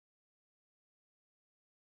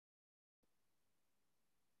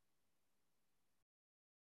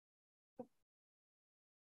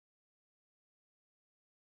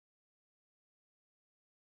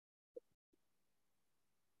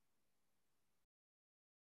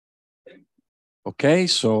Okay,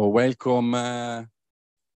 so welcome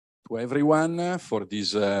to everyone for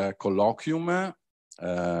this colloquium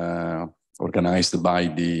organized by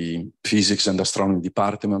the Physics and Astronomy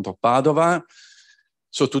Department of Padova.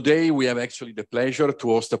 So today we have actually the pleasure to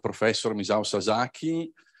host Professor Misao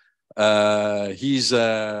Sasaki. He's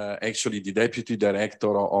actually the Deputy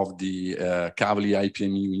Director of the Kavli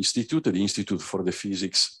IPMU Institute, the Institute for the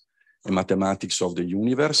Physics and Mathematics of the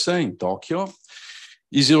Universe in Tokyo.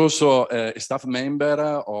 He's also a staff member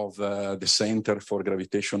of the Center for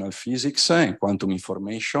Gravitational Physics and Quantum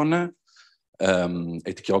Information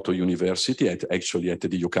at Kyoto University, actually at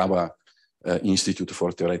the Yukawa Institute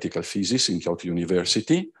for Theoretical Physics in Kyoto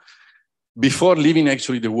University. Before leaving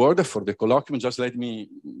actually the word for the colloquium, just let me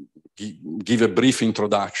give a brief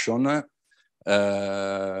introduction.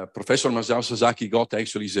 Professor Misao Sasaki got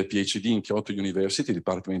actually his PhD in Kyoto University,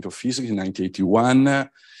 Department of Physics in 1981.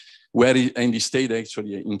 And he stayed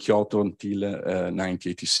actually in Kyoto until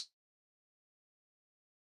 1986.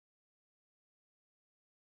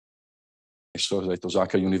 So at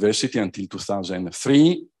Osaka University until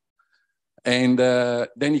 2003. And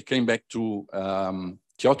then he came back to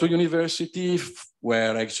Kyoto University,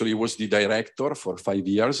 where actually he was the director for 5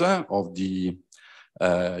 years of the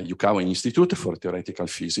Yukawa Institute for Theoretical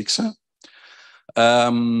Physics.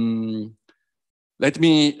 Let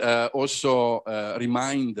me also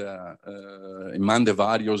remind among the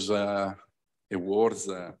various awards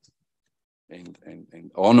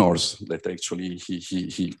and honors that actually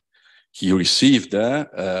he received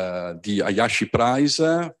the Hayashi Prize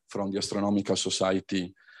from the Astronomical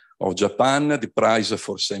Society of Japan, the prize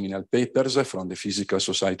for seminal papers from the Physical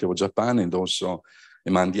Society of Japan, and also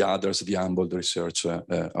among the others, the Humboldt Research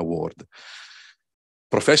Award.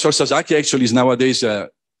 Professor Sasaki actually is nowadays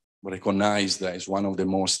recognized as one of the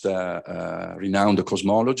most renowned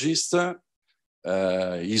cosmologists.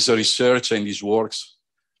 His research and his works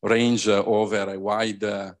range over a wide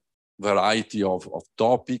variety of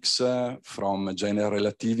topics, from general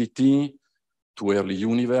relativity to early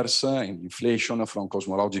universe and inflation, from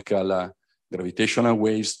cosmological gravitational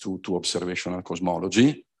waves to observational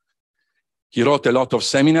cosmology. He wrote a lot of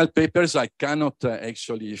seminal papers. I cannot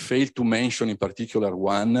actually fail to mention in particular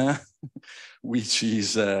one, which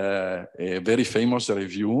is a very famous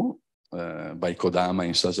review by Kodama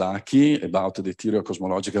and Sasaki about the theory of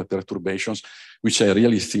cosmological perturbations, which I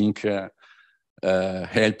really think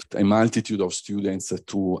helped a multitude of students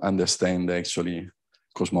to understand actually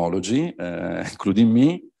cosmology, including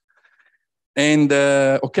me. And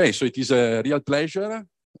okay, so it is a real pleasure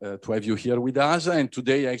to have you here with us. And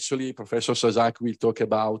today, actually, Professor Sasaki will talk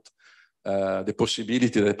about the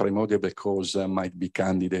possibility that primordial black holes might be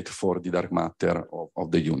candidate for the dark matter of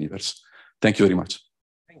the universe. Thank you very much.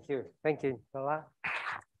 Thank you. Thank you, Nicola.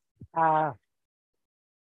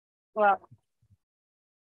 Well,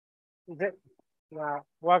 is it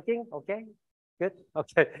working? Okay, good.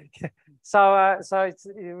 Okay. So it's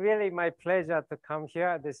really my pleasure to come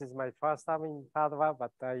here. This is my first time in Padova,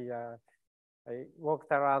 but I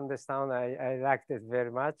walked around this town. I liked it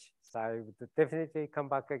very much. So I would definitely come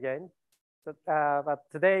back again. But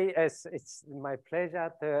today it's my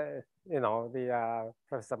pleasure to, the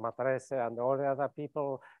Professor Matarese and all the other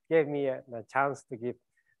people gave me a chance to give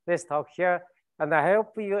this talk here. And I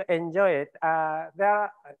hope you enjoy it. I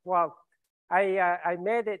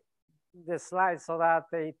made the slide so that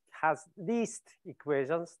it has least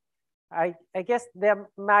equations. I guess there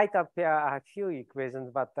might appear a few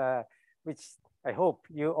equations, but which I hope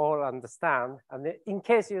you all understand. And in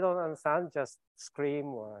case you don't understand, just scream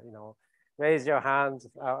or, raise your hands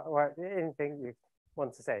or anything you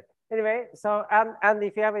want to say. Anyway, so, and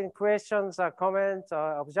if you have any questions or comments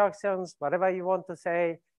or objections, whatever you want to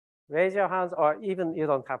say, raise your hands, or even you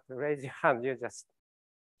don't have to raise your hand, you just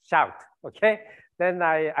shout, okay? Then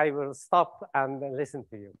I will stop and listen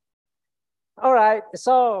to you. All right,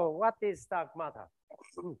 so what is dark matter?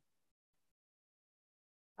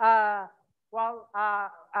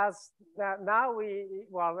 As now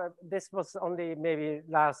this was only maybe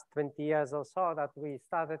last 20 years or so that we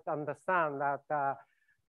started to understand that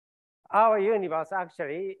our universe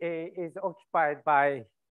actually is occupied by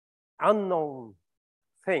unknown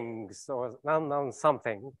things or unknown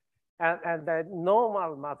something. And the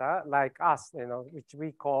normal matter, like us, which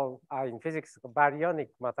we call in physics baryonic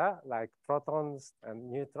matter, like protons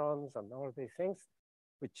and neutrons and all these things,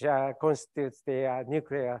 which constitutes the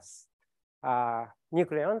nucleus.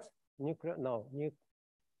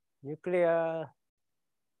 Nuclear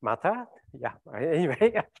matter. Yeah.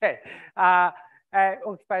 Anyway, okay.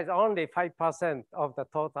 Occupies only 5% of the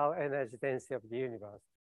total energy density of the universe,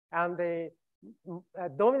 and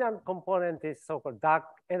dominant component is so-called dark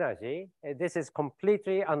energy. This is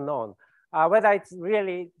completely unknown. Whether it's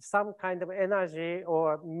really some kind of energy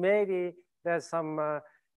or maybe there's some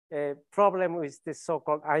problem with this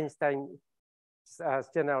so-called Einstein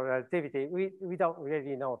general relativity, we don't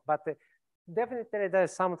really know. But definitely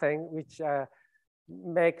there's something which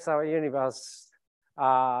makes our universe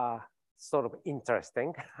sort of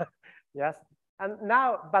interesting. Yes. And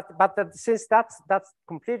now, but since that's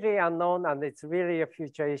completely unknown and it's really a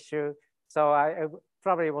future issue, so I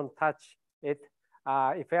probably won't touch it.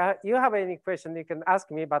 If you have any question, you can ask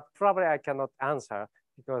me, but probably I cannot answer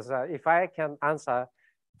because if I can answer,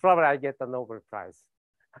 probably I get the Nobel Prize.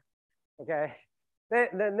 Okay.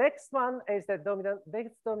 The next one is the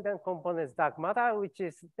next dominant component is dark matter, which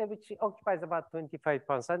occupies about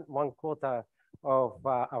 25%, 1/4 of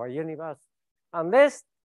our universe. And this,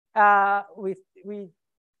 we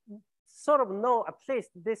sort of know at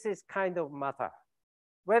least this is kind of matter.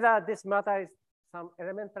 Whether this matter is some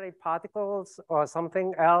elementary particles or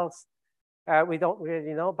something else, we don't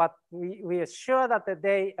really know, but we are sure that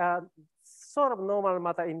they are sort of normal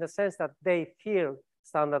matter in the sense that they feel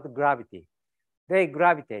standard gravity. They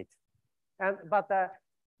gravitate. But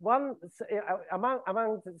among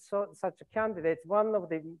such candidates, one of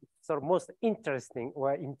the sort of most interesting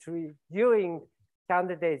or intriguing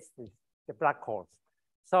candidates is the black holes.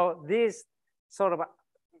 So these sort of,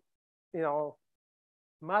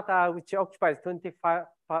 matter which occupies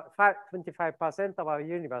 25% of our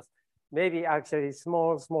universe, maybe actually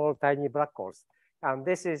small, tiny black holes. And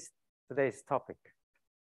this is today's topic.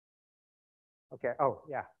 Okay, oh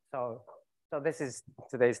yeah, so this is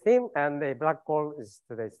today's theme and the black hole is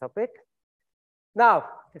today's topic. Now,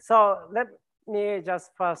 so let me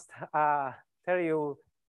just first tell you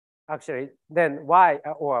actually then why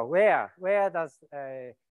or where does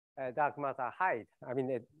dark matter hide? I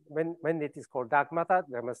mean, when it is called dark matter,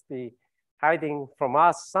 there must be hiding from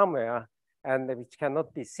us somewhere and which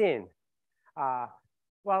cannot be seen.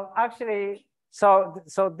 Well, actually, so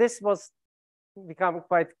this was become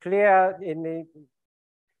quite clear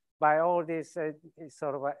by all these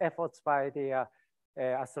sort of efforts by the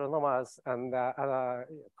astronomers and other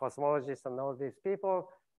cosmologists and all these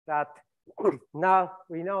people that now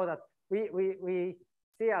we know that we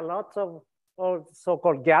see a lot of all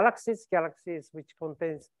so-called galaxies which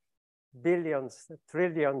contains billions,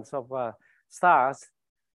 trillions of stars.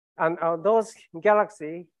 And those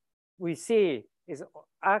galaxies we see is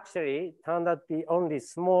actually turned out to be only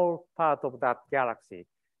small part of that galaxy.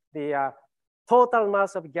 The total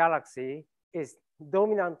mass of galaxy is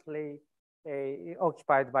dominantly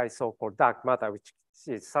occupied by so-called dark matter, which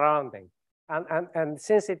is surrounding. And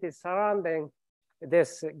since it is surrounding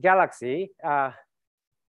this galaxy,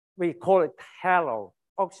 we call it halo.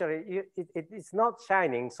 Actually, it's not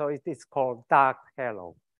shining, so it is called dark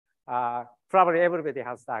halo. Probably everybody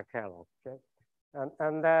has dark halo. Okay?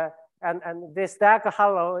 And this dark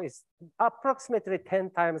halo is approximately 10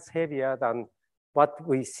 times heavier than what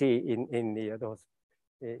we see in those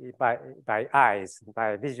by eyes,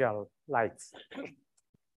 by visual lights.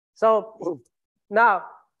 So now,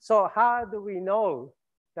 so how do we know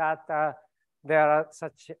that there are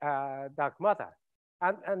such dark matter?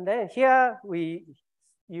 And then here we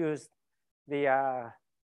use the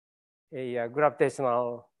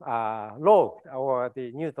gravitational law or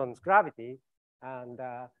the Newton's gravity, and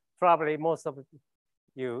probably most of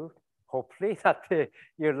you, hopefully, that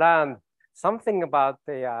you learn something about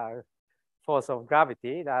the force of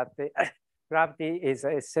gravity. That the gravity is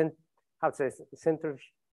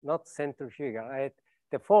not centrifugal. Right?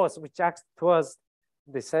 The force which acts towards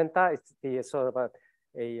the center, it's the sort of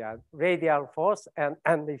a radial force,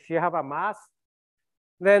 and if you have a mass,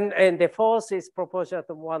 then the force is proportional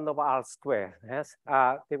to 1/r squared. Yes,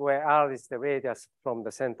 where r is the radius from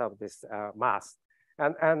the center of this mass,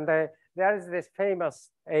 and there is this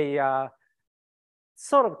famous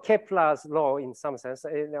sort of Kepler's law in some sense,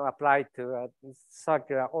 applied to a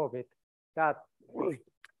circular orbit. That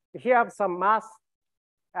if you have some mass,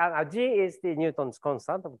 and g is the Newton's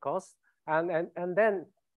constant, of course, and then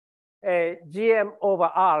gm over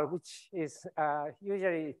r, which is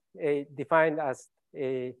usually defined as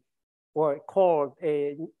or called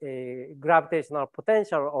a gravitational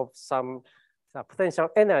potential of some potential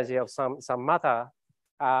energy of some matter,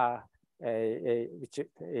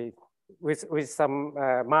 with some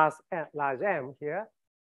mass large m here,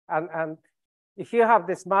 and if you have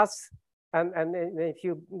this mass, and if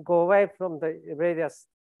you go away from the radius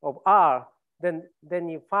of r, then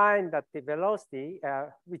you find that the velocity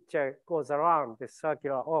which goes around the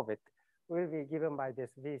circular orbit will be given by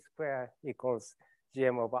this v squared equals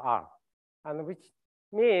gm over r, and which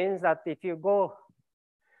means that if you go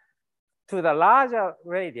to the larger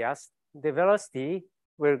radius, the velocity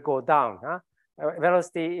will go down.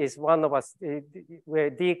 Velocity is 1 over, will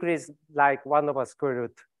decrease like 1 over square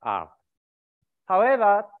root r.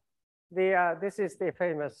 However, this is the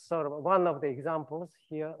famous sort of one of the examples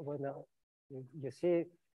here. When you see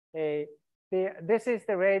this is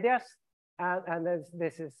the radius, and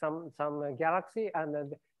this is some galaxy, and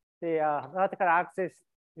then the vertical axis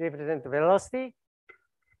represents velocity.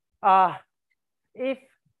 If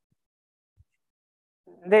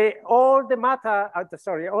all the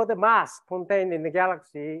mass contained in the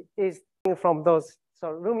galaxy is from those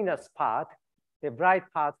luminous part, the bright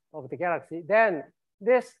part of the galaxy, then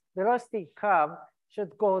this velocity curve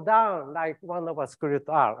should go down like 1 over square root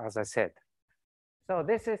r, as I said. So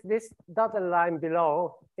this dotted line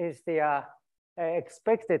below is the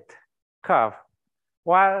expected curve,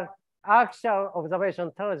 while actual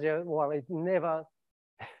observation tells you, well, it never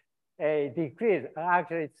decrease.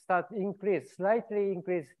 Actually, it starts increase, slightly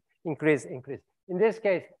increase. In this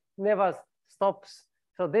case, never stops.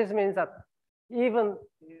 So this means that even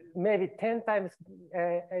maybe 10 times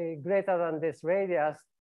greater than this radius,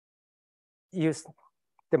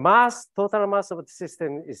 the mass, total mass of the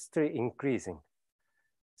system is still increasing.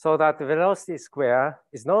 So that the velocity square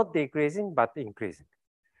is not decreasing, but increasing.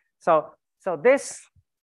 So this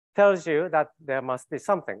tells you that there must be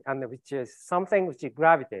something, and which is something which is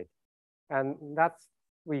gravitate. And that's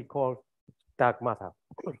we call dark matter.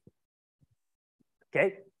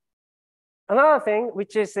 Okay. Another thing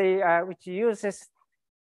which is which uses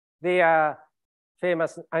the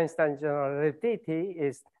famous Einstein general relativity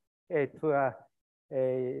is to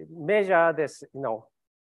measure this,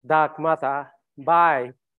 dark matter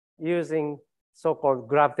by using so-called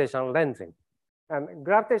gravitational lensing. And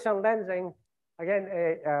gravitational lensing, again,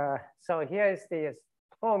 so here is the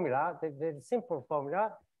formula, the simple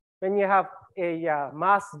formula. When you have a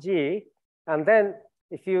mass g, and then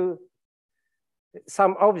if you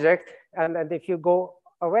some object, and if you go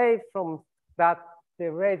away from that,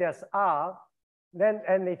 the radius r, then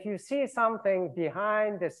and if you see something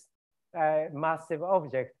behind this massive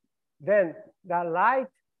object, then the light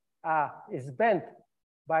is bent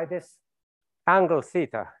by this angle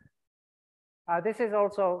theta. This is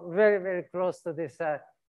also very, very close to this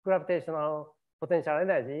gravitational potential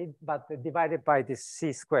energy, but divided by this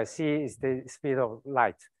c squared. C is the speed of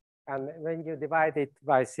light. And when you divide it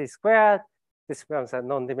by c squared, this becomes a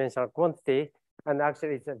non-dimensional quantity. And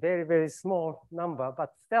actually, it's a very, very small number, but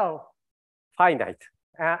still finite.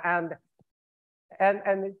 And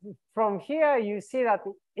from here, you see that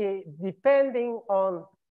depending on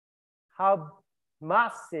how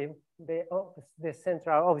massive the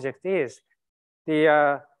central object is,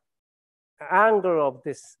 the angle of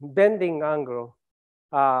this bending angle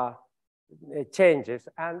changes.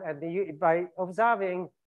 And by observing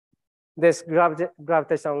this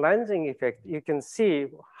gravitational lensing effect, you can see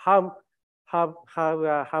how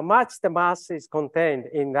much the mass is contained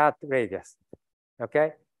in that radius.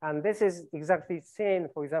 Okay, and this is exactly seen,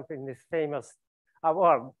 for example, in this famous,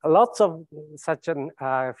 well, lots of such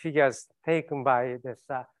figures taken by this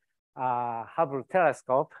Hubble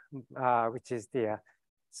telescope, which is the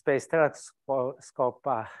space telescope.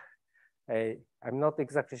 I'm not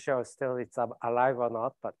exactly sure still it's alive or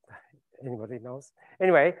not, but anybody knows.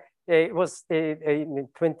 Anyway, it was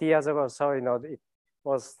 20 years ago, so it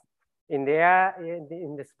was in the air,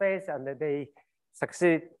 in the space, and they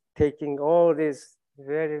succeeded taking all these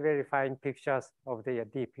very, very fine pictures of the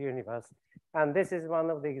deep universe. And this is one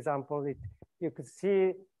of the examples. You could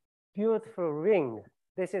see beautiful ring.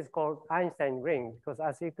 This is called Einstein ring, because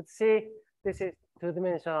as you could see, this is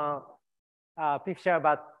two-dimensional picture.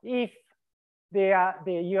 But if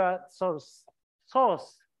your source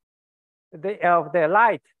of the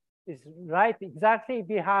light is right exactly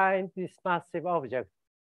behind this massive object,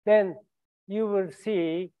 then you will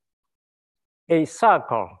see a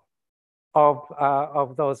circle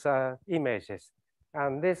of those images.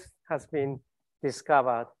 And this has been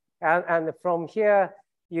discovered. And from here,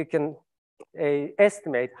 you can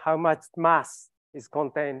estimate how much mass is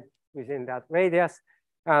contained within that radius.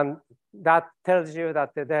 And that tells you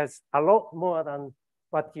that there's a lot more than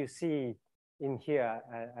what you see in here,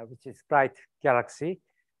 which is bright galaxy.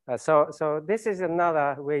 So this is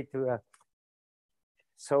another way to,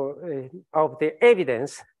 of the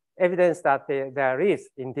evidence that there is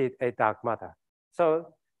indeed a dark matter.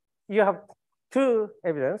 So you have two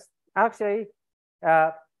evidence. Actually,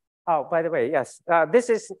 oh, by the way, yes, this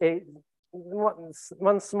is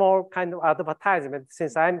one small kind of advertisement,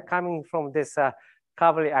 since I'm coming from this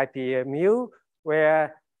Kavli IPMU,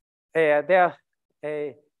 where there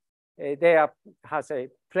they are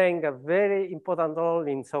playing a very important role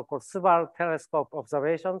in so-called SUBARU telescope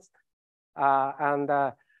observations, and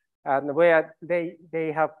where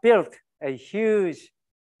they have built a huge,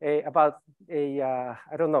 about I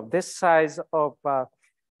don't know, this size of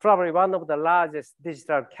probably one of the largest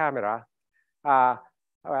digital camera,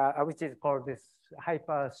 which is called this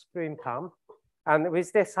hyper screen cam. And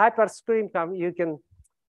with this hyper screen cam, you can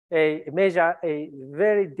measure a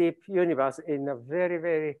very deep universe in a very,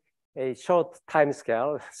 very short time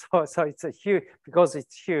scale. So it's a huge, because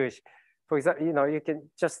it's huge. For example, you can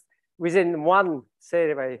just within one,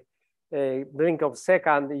 say, a blink of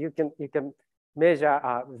second, you can measure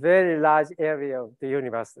a very large area of the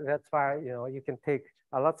universe. That's why you can take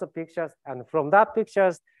a lot of pictures, and from that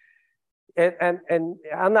pictures, and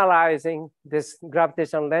analyzing this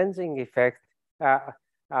gravitational lensing effect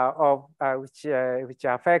which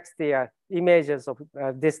affects the images of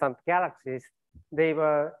distant galaxies, they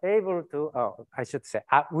were able to, I should say,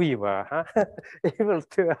 we were able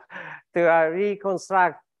to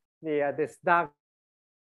reconstruct this dark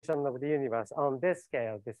of the universe on this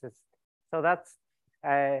scale. So that's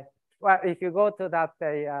well, if you go to that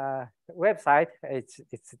website, it's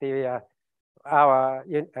the our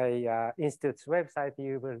institute's website,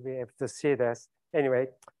 you will be able to see this. Anyway,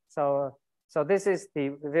 so this is the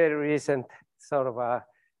very recent sort of a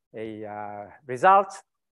result,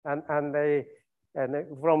 and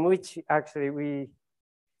from which actually we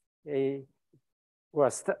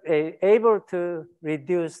was able to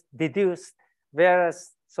deduce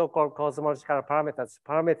various so-called cosmological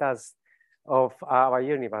parameters of our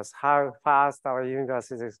universe, how fast our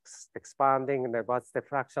universe is expanding, and what's the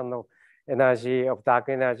fraction of energy, of dark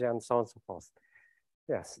energy, and so on and so forth.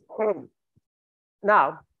 Yes.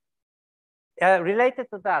 Now, related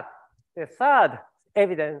to that, the third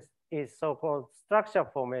evidence is so-called structure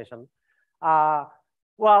formation.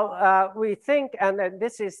 We think, and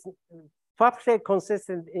this is perfectly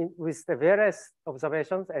consistent with the various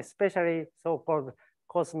observations, especially so-called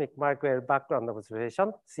cosmic microwave background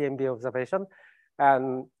observation, CMB observation,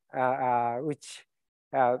 and which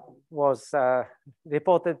was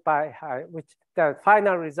reported by, which the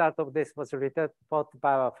final result of this was reported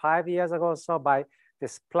about 5 years ago or so by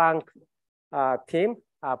this Planck team.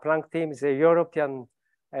 Planck team is a European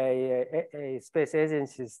space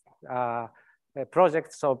agency's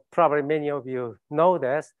project, so probably many of you know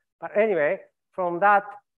this. But anyway, from that,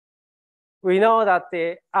 we know that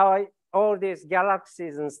all these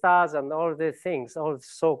galaxies and stars and all these things,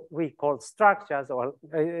 also we call structures, or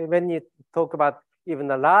when you talk about even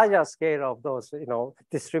the larger scale of those,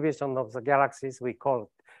 distribution of the galaxies, we call it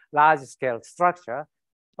large scale structure.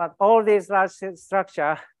 But all these large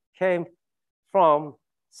structure came from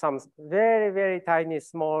some very, very tiny,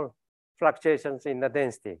 small fluctuations in the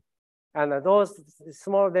density. And those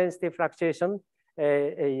small density fluctuation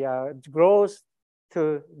grows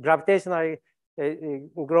to gravitationally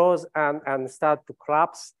grows and start to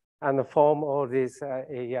collapse and form all these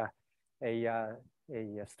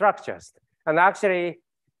structures. And actually,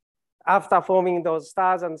 after forming those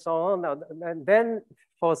stars and so on, and then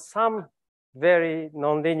for some very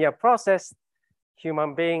nonlinear process,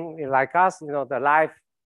 human being like us, the life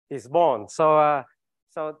is born. So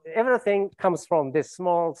everything comes from this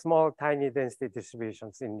small, tiny density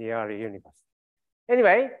distributions in the early universe.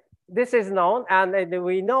 Anyway, this is known, and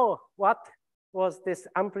we know what was this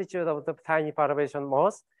amplitude of the tiny perturbation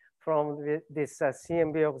was from this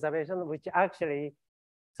CMB observation, which actually,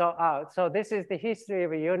 so this is the history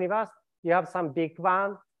of a universe. You have some big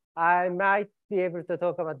bang. I might be able to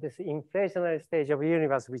talk about this inflationary stage of a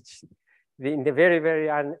universe, which in the very, very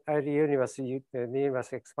early universe, the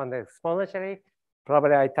universe expanded exponentially.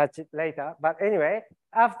 Probably I touch it later. But anyway,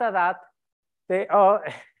 after that,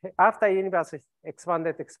 after the universe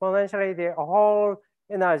expanded exponentially, the whole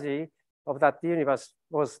energy of that universe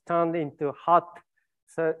was turned into hot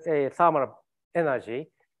thermal energy.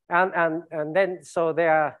 And then, so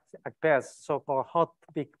there appears so-called hot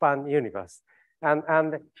Big Bang universe.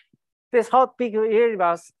 And this hot big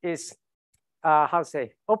universe is,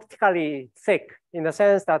 optically thick in the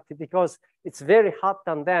sense that because it's very hot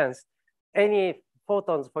and dense, any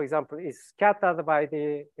photons, for example, is scattered by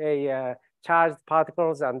the charged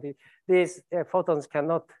particles, and these photons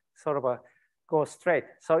cannot sort of go straight.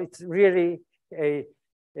 So it's really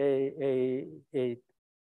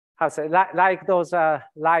like those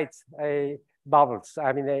lights bubbles.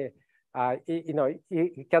 I mean,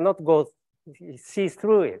 you cannot see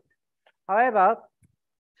through it. However,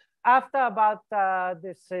 after about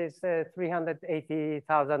this is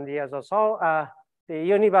 380,000 years or so, the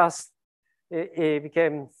universe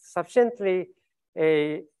became sufficiently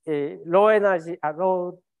low energy,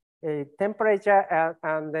 low temperature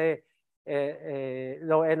and the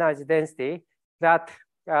low energy density, that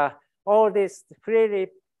all these freely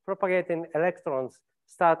propagating electrons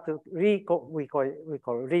start to recombine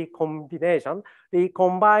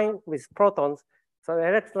with protons. So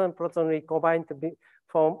electron proton recombine to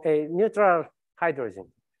form a neutral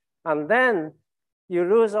hydrogen. And then you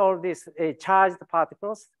lose all these charged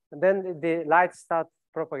particles, and then the light starts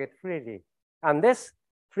to propagate freely. And this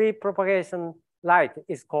free propagation light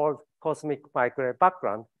is called cosmic microwave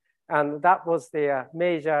background. And that was the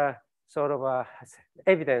major sort of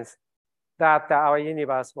evidence that our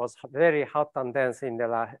universe was very hot and dense in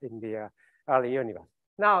the early universe.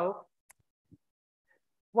 Now,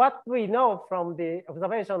 what we know from the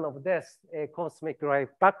observation of this cosmic ray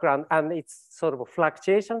background and its sort of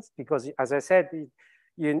fluctuations, because as I said,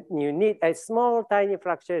 you need a small, tiny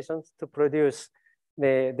fluctuations to produce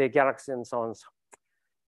the galaxy and so on.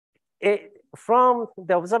 From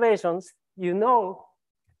the observations, you know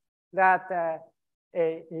that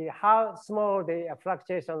how small the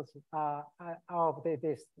fluctuations of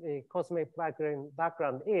this cosmic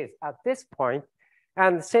background is at this point.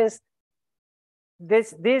 And since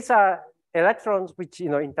these are electrons which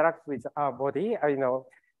interact with our body,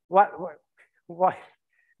 what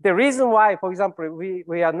the reason why, for example,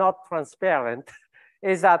 we are not transparent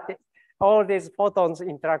is that all these photons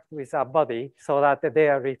interact with our body so that they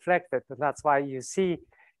are reflected. And that's why you see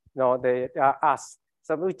us.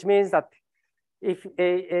 So which means that if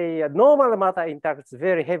a normal matter interacts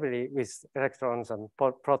very heavily with electrons and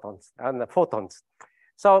protons and photons.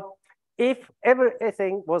 So if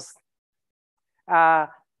everything was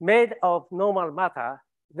made of normal matter,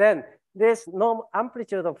 then this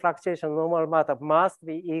amplitude of fluctuation normal matter must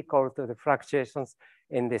be equal to the fluctuations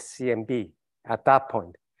in the CMB at that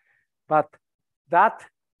point. But that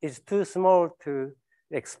is too small to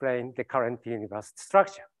explain the current universe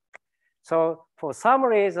structure. So for some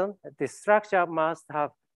reason, the structure must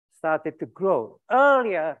have started to grow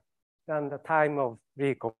earlier than the time of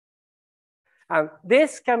recombination. And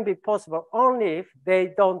this can be possible only if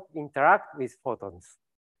they don't interact with photons.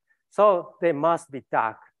 So they must be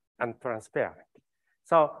dark and transparent.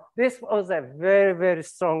 So this was a very, very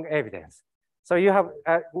strong evidence. So you have,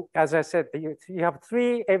 as I said, you have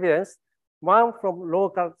three evidence. One from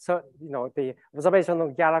local, so the observation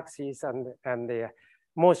of galaxies and the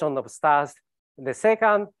motion of stars. And the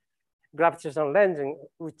second, gravitational lensing,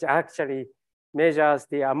 which actually measures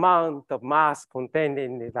the amount of mass contained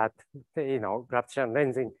in that gravitational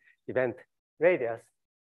lensing event radius.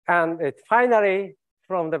 And finally,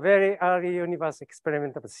 from the very early universe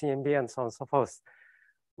experiment of CMB and so on and so forth,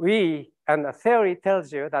 and the theory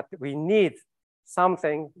tells you that we need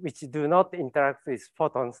something which do not interact with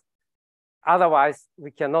photons. Otherwise,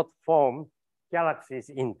 we cannot form galaxies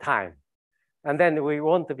in time. And then we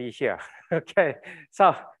want to be here, okay?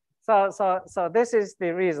 So this is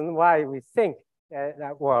the reason why we think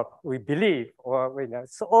that, well, we believe, or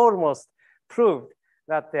it's almost proved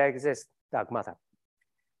that there exists dark matter.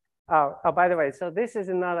 By the way, so this is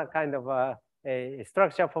another kind of a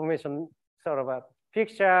structure formation sort of a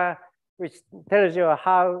picture, which tells you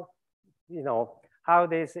how, how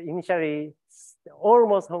this initially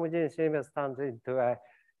almost homogeneous universe turns into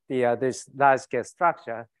this large-scale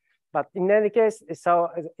structure. But in any case, so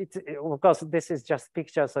of course, this is just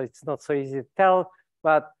picture, so it's not so easy to tell.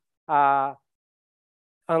 But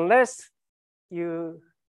unless you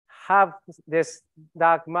have this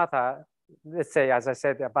dark matter, let's say, as I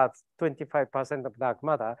said, about 25% of dark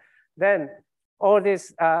matter, then all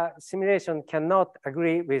this simulation cannot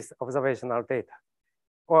agree with observational data.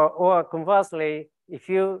 Or conversely, if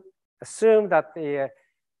you assume that the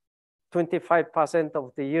 25%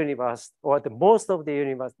 of the universe, or the most of the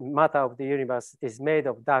universe, matter of the universe is made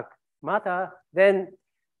of dark matter, then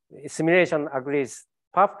simulation agrees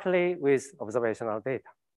perfectly with observational data.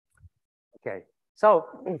 Okay, so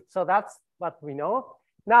that's what we know.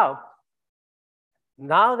 Now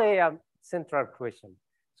the central question.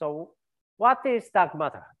 So what is dark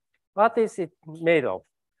matter? What is it made of?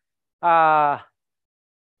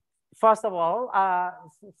 First of all,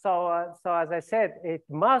 so as I said, it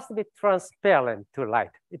must be transparent to light.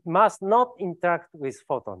 It must not interact with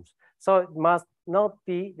photons. So it must not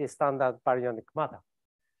be the standard baryonic matter.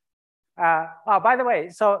 By the way,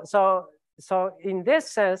 so in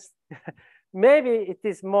this sense, maybe it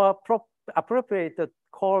is more appropriate to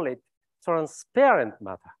call it transparent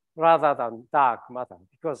matter rather than dark matter,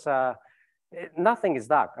 because nothing is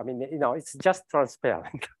dark. I mean, it's just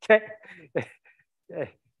transparent. Okay.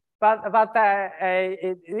 But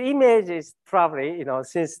the image is probably,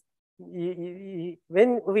 since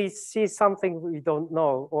when we see something we don't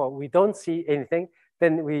know or we don't see anything,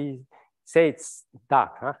 then we say it's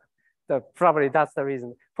dark. Huh? Probably that's the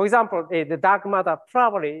reason. For example, the dark matter,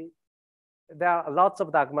 probably there are lots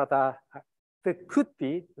of dark matter. There could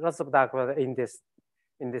be lots of dark matter in this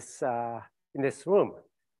room,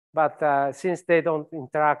 but since they don't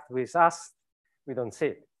interact with us, we don't see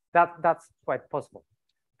it. That's quite possible.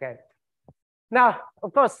 Okay. Now,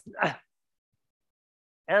 of course,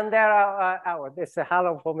 and there are this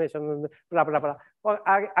halo formation, blah blah blah. Well,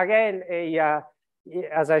 again,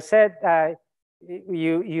 as I said,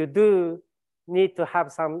 you do need to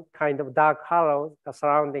have some kind of dark halo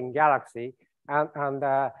surrounding galaxy, and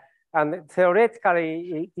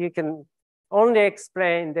theoretically you can only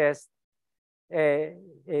explain this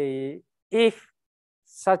if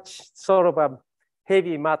such sort of a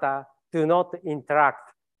heavy matter do not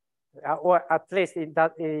interact, or at least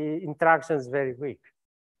that interaction is very weak,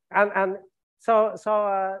 and so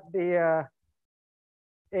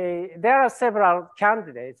there are several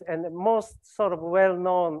candidates, and the most sort of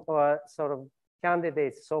well-known or sort of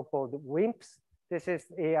candidates, so-called WIMPs. This is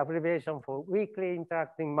an abbreviation for weakly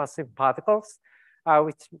interacting massive particles,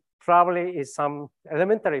 which probably is some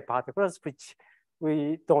elementary particles, which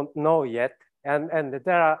we don't know yet. And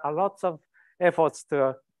there are lots of efforts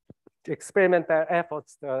to, experimental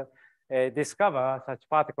efforts to discover such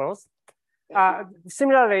particles.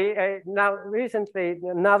 Similarly, now recently,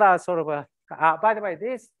 another sort of a, by the way,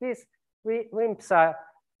 these WIMPs are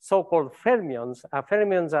so-called fermions.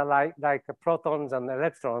 Fermions are like protons and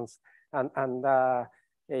electrons, and I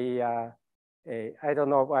don't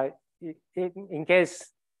know why. In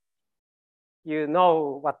case you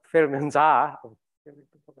know what fermions are,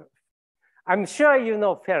 I'm sure you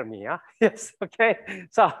know Fermi. Huh? Yes. Okay.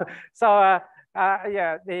 So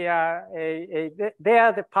yeah, they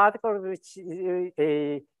are the particles which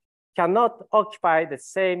cannot occupy the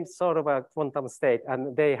same sort of a quantum state,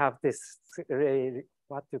 and they have this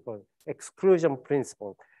what you call exclusion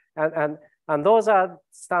principle, and those are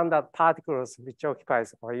standard particles which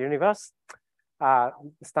occupies our universe.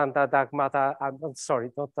 Standard dark matter. I'm sorry,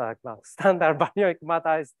 not dark matter. Standard baryonic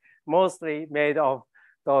matter is mostly made of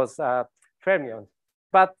those fermions,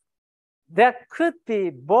 but there could be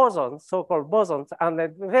bosons, so-called bosons,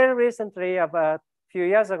 and very recently, about a few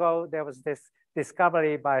years ago, there was this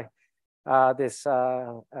discovery by this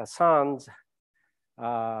SANS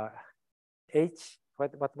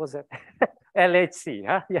what was it? LHC,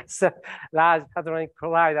 huh? Yes, Large Hadron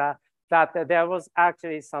Collider, that there was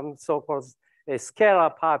actually some so-called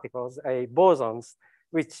scalar particles, bosons,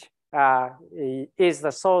 which is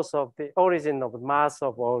the source of the origin of the mass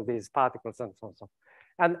of all these particles and so on.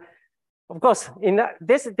 And of course, in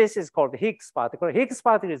this is called Higgs particle. Higgs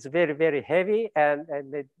particle is very, very heavy, and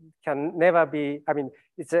it can never be, I mean,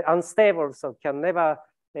 it's unstable, so can never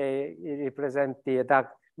represent the dark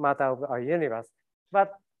matter of our universe.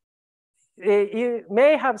 But you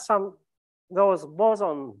may have some, those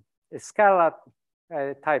boson scalar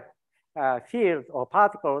type field or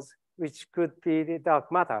particles, which could be the dark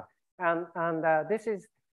matter. And this is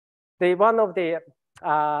the one of the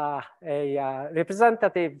a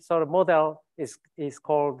representative sort of model is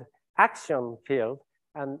called action field.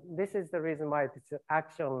 And this is the reason why it's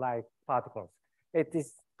action-like particles. It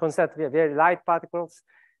is considered to be very light particles,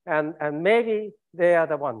 and maybe they are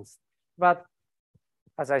the ones. But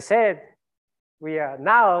as I said, we are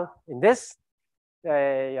now in this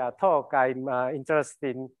talk, I'm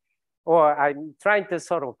interested in, or I'm trying to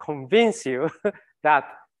sort of convince you that,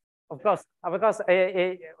 of course, because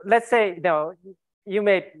let's say, you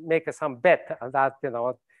may make some bet that,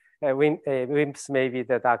 WIMPs may be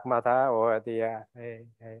the dark matter or the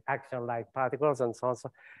action-like particles and so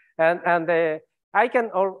on. And I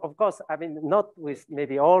can, of course, I mean, not with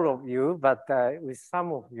maybe all of you, but with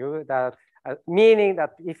some of you, that meaning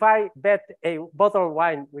that if I bet a bottle of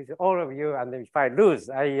wine with all of you, and if I lose,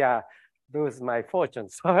 I lose my fortune.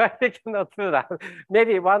 So I cannot do that.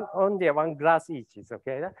 Maybe only one glass each is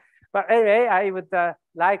okay. But anyway, I would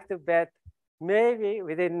like to bet maybe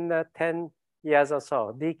within 10 years or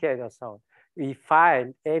so, decade or so, we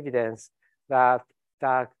find evidence that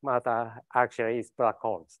dark matter actually is black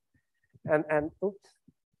holes. And oops,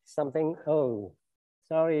 something, oh,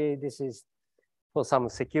 sorry, this is for some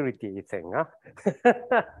security thing, huh?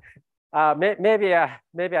 Maybe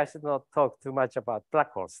I should not talk too much about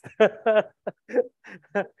black holes.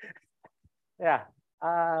 Yeah,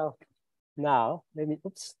 now, let me,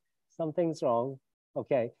 oops, something's wrong.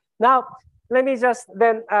 Okay, now, let me just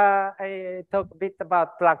then I talk a bit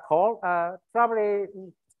about black hole. Probably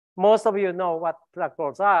most of you know what black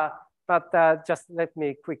holes are, but just let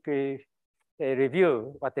me quickly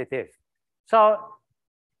review what it is. So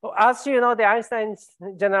As you know, the Einstein's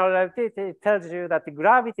general relativity tells you that the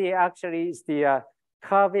gravity actually is the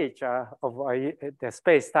curvature of the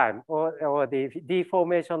space-time or the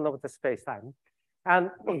deformation of the space-time.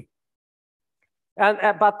 But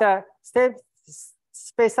the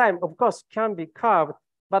space-time, of course, can be curved,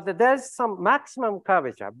 but there's some maximum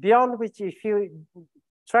curvature beyond which if you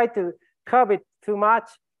try to curve it too much,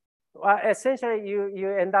 essentially you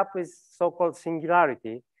end up with so-called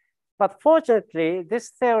singularity. But fortunately, this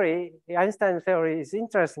theory, the Einstein theory, is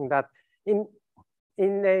interesting that in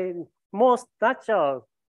a most natural,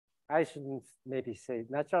 I shouldn't maybe say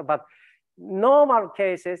natural, but normal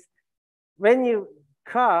cases, when you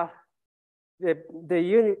curve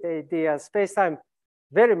the space-time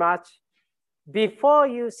very much, before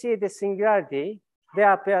you see the singularity,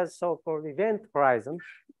 there appears so-called event horizon,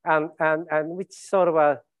 and which sort of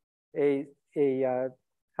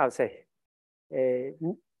how to say,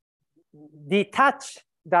 detach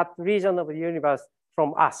that region of the universe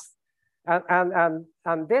from us.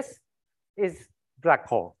 And this is black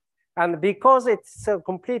hole. And because it's so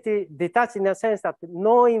completely detached in a sense that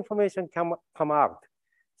no information can come out.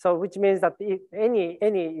 So which means that if any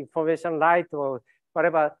information, light or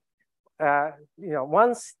whatever,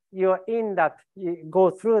 once you're in that, you go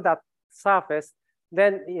through that surface,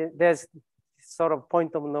 then there's sort of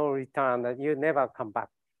point of no return that you never come back.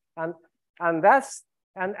 And this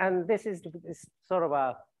is sort of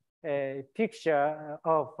a picture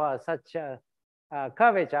of such a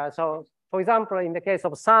curvature. So for example, in the case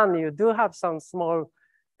of sun, you do have some small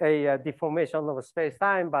deformation of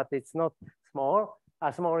space-time, but it's not small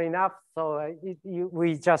enough. So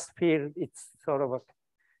we just feel it's sort of a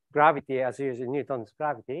gravity as using Newton's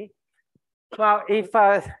gravity. Well, if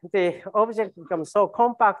the object becomes so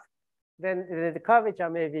compact, then the curvature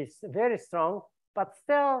may be very strong, but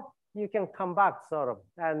still you can come back sort of.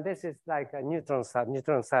 And this is like a neutron star.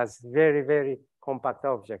 Neutron star is very, very compact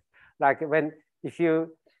object. Like if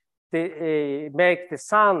you make the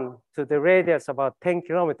sun to the radius about 10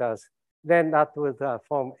 kilometers, then that would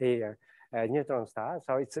form a neutron star.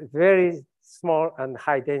 So it's very small and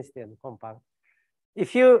high density and compact.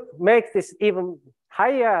 If you make this even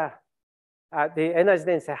higher, the energy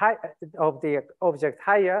density of the object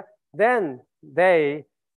higher, then they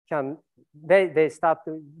start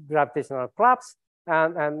to gravitational collapse,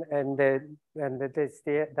 and that's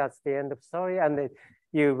the end of the story. And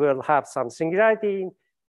you will have some singularity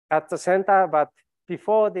at the center, but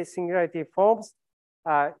before the singularity forms,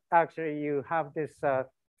 actually you have this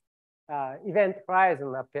event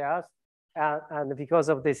horizon appears, and because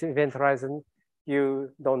of this event horizon, you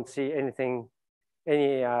don't see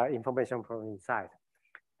any information from inside.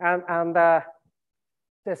 And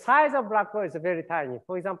the size of black hole is very tiny.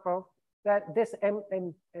 For example, this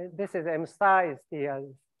is M star is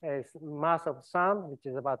the mass of sun, which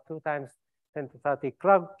is about 2 times 10 to 30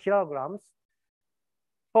 kilograms.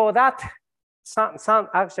 For that, sun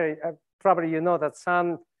actually, probably you know that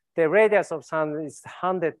sun, the radius of sun is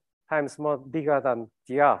 100 times more bigger than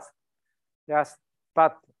the Earth. Yes,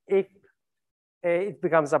 but if it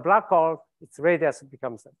becomes a black hole, its radius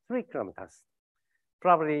becomes 3 kilometers,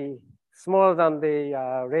 probably smaller than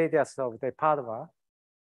the radius of the Padova,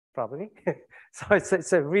 probably. So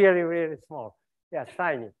it's a really, really small, yeah,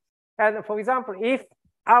 tiny. And for example, if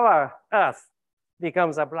our Earth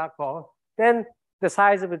becomes a black hole, then the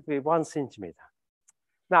size would be 1 centimeter.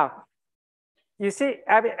 Now, you see,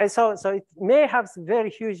 I mean, so it may have very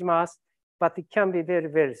huge mass, but it can be very,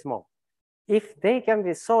 very small. If they can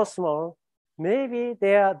be so small, maybe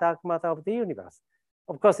they are dark matter of the universe.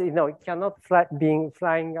 Of course, it cannot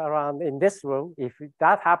flying around in this room. If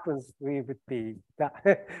that happens, we would be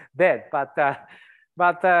dead. But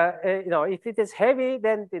if it is heavy,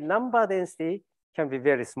 then the number density can be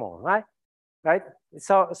very small, right? Right.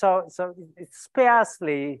 So it's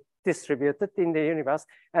sparsely distributed in the universe,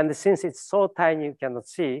 and since it's so tiny, you cannot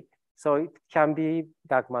see. So it can be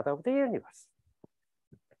dark matter of the universe.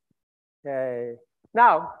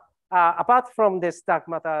 Now, apart from this dark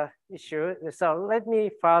matter issue, so let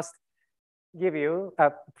me first give you,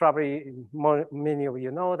 probably many of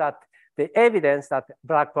you know that the evidence that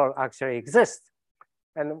black hole actually exists.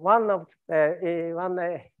 And one of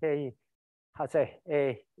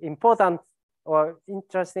important or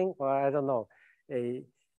interesting, or I don't know,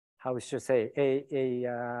 how we should say,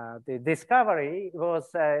 the discovery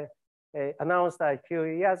was announced a few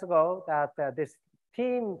years ago that this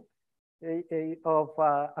team of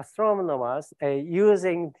astronomers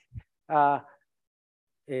using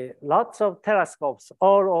lots of telescopes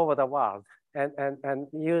all over the world and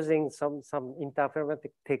using some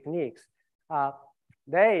interferometric techniques,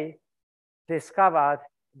 they discovered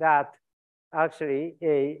that actually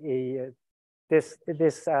this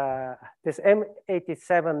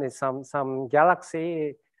M87 is some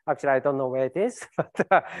galaxy. Actually, I don't know where it is,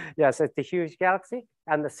 but yes, it's a huge galaxy.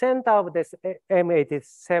 And the center of this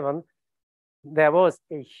M87, there was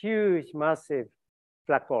a huge, massive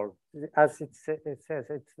black hole. As it says,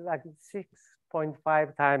 it's like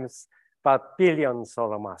 6.5 times per billion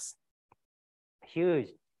solar mass. Huge.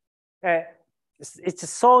 It's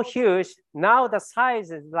so huge. Now the size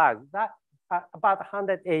is large. That about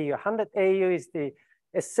 100 AU. 100 AU is the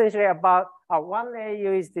essentially about 1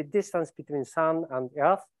 AU is the distance between Sun and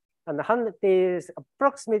Earth, and 100 is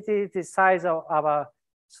approximately the size of our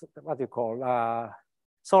what do you call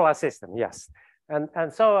solar system. Yes,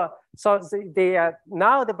 and so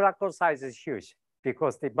now the black hole size is huge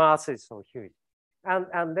because the mass is so huge,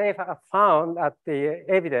 and they have found that the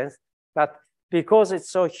evidence that because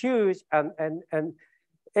it's so huge and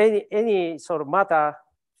any sort of matter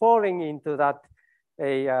falling into that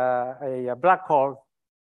a black hole,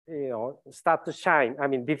 start to shine. I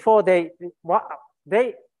mean, before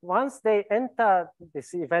once they enter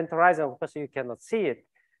this event horizon, of course you cannot see it,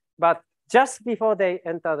 but just before they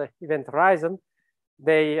enter the event horizon,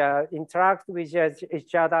 they interact with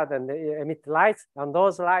each other and they emit lights, and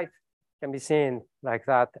those lights can be seen like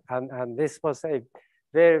that. And this was a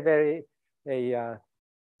very, very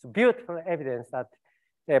beautiful evidence that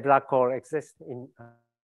a black hole exists in.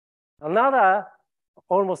 Another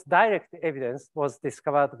almost direct evidence was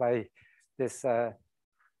discovered by this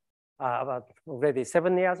about already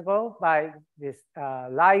 7 years ago by this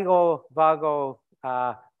LIGO-Virgo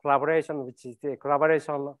collaboration, which is the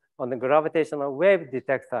collaboration on the gravitational wave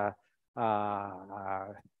detector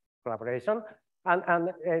collaboration. And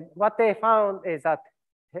what they found is that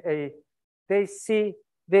they see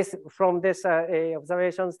this from this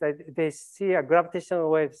observations that they see a gravitational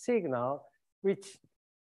wave signal, which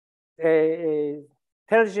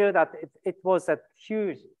tells you that it was a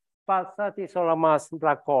huge, about 30 solar mass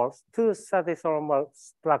black holes, 230 solar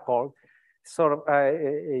mass black holes, sort of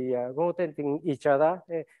rotating each other.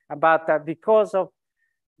 But because of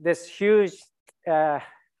this huge,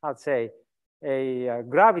 I'd say,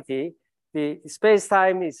 gravity, the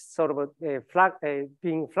space-time is sort of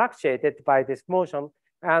being fluctuated by this motion,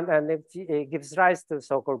 and it gives rise to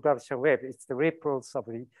so-called gravitational wave. It's the ripples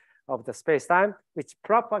of the space-time, which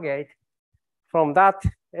propagate from that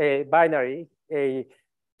binary to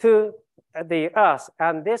the Earth.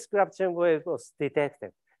 And this gravitational wave was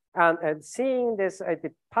detected. And seeing this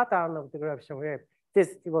the pattern of the gravitational wave,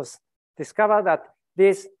 it was discovered that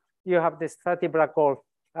you have this 30 black hole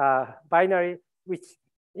binary, which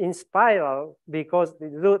in spiral because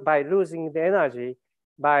by losing the energy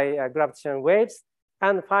by gravitational waves,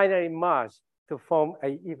 and finally merge to form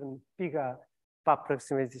an even bigger,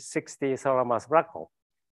 approximately 60 solar mass black hole.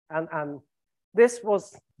 And this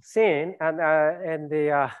was seen, and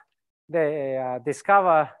this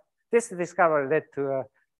discovery led to a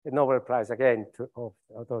Nobel Prize again of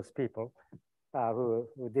those people who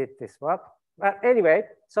did this work. But anyway,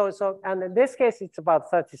 and in this case, it's about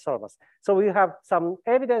 30 solar mass. So we have some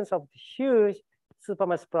evidence of huge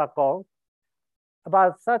supermassive black hole,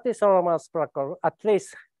 about 30 solar mass black hole at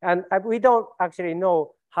least. And we don't actually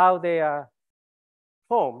know how they are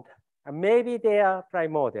formed. Maybe they are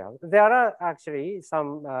primordial. There are actually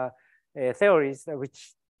some theories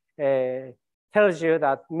which tells you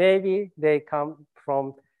that maybe they come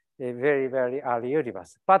from a very, very early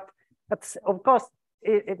universe. But of course,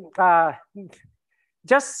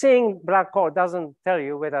 just seeing black hole doesn't tell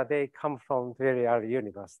you whether they come from very early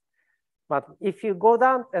universe. But if you go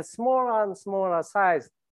down a smaller and smaller size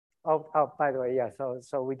by the way, yeah,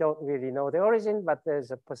 so we don't really know the origin, but there's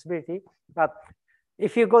a possibility. But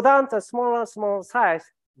if you go down to a smaller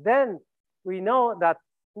size, then we know that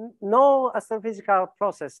no astrophysical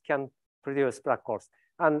process can produce black holes.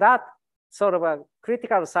 And that sort of a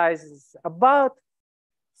critical size is about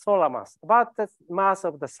solar mass, about the mass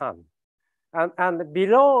of the sun. And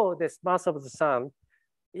below this mass of the sun,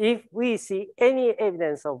 if we see any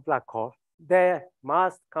evidence of black hole, they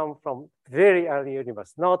must come from very early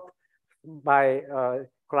universe, not by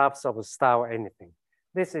collapse of a star or anything.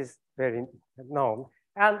 This is very known.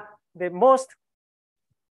 And the most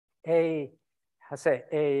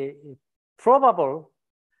probable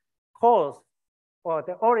cause or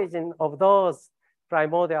the origin of those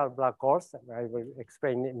primordial black holes, I will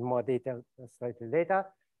explain in more detail slightly later,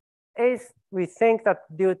 is we think that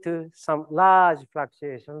due to some large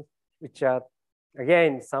fluctuations, which are,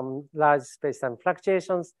 again, some large space-time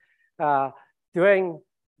fluctuations during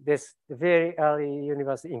this very early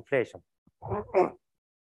universe inflation.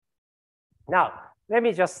 Now, let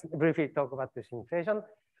me just briefly talk about this inflation.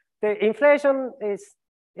 the inflation is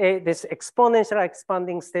this exponential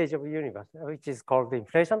expanding stage of the universe, which is called the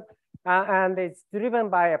inflation. And it's driven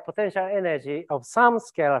by a potential energy of some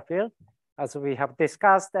scalar field. As we have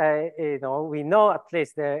discussed, we know at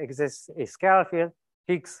least there exists a scalar field,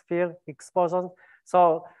 Higgs field, Higgs boson.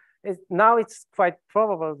 So now it's quite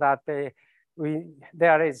probable that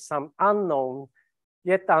there is some unknown,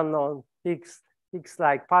 yet unknown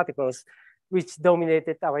Higgs-like particles which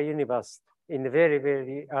dominated our universe in the very,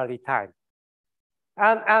 very early time.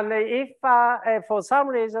 And if for some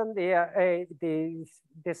reason the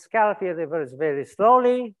scalar field evolves very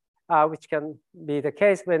slowly, which can be the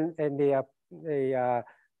case when the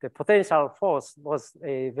potential force was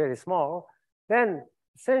very small, then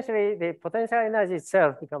essentially the potential energy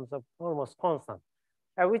itself becomes almost constant,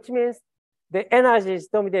 which means the energy is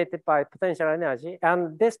dominated by potential energy,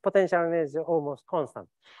 and this potential energy is almost constant.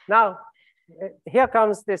 Now, here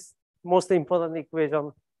comes this most important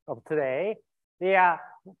equation of today. They are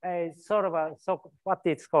what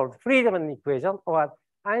is called Friedmann equation or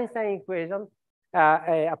Einstein equation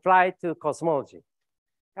applied to cosmology.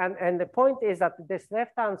 And the point is that this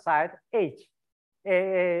left-hand side, H,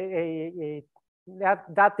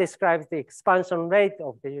 that describes the expansion rate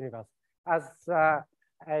of the universe. As I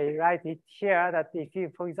write it here, that if you,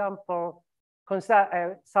 for example,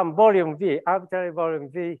 consider some volume V, arbitrary volume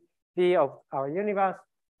V of our universe,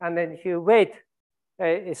 and then if you wait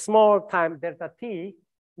a small time delta t,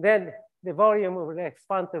 then the volume will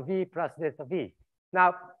expand to V plus delta V.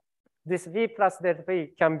 Now, this V plus delta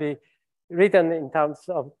V can be written in terms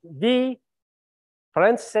of V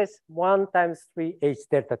parentheses 1 times 3h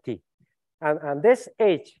delta t. And this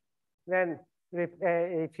h, then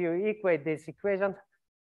if you equate this equation,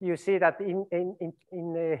 you see that in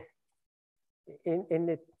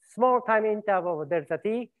the small time interval of delta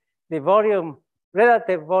t, the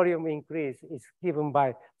relative volume increase is given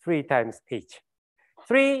by 3 times h.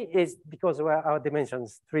 3 is because our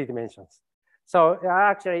dimensions, 3 dimensions. So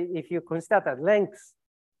actually, if you consider the length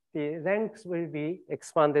will be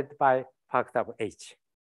expanded by factor of h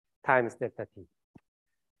times delta t.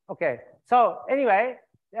 Okay, so anyway,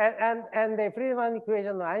 and the Friedmann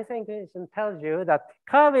equation, the Einstein equation tells you that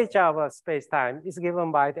curvature of space-time is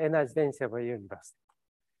given by the energy density of a universe.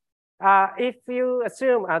 If you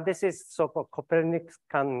assume, this is so-called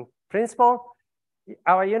Copernican principle,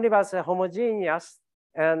 our universe is homogeneous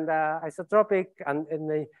and isotropic, and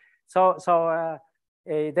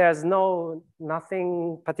there's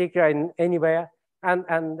nothing particular anywhere.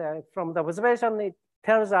 And from the observation, it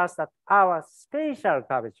tells us that our spatial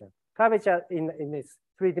curvature in its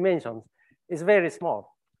 3 dimensions is very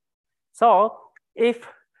small. So if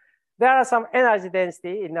there are some energy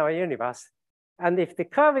density in our universe, and if the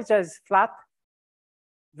curvature is flat,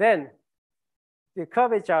 then the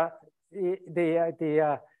curvature,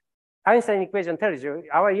 the Einstein equation tells you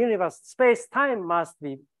our universe space-time must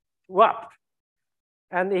be warped.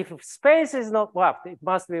 And if space is not warped, it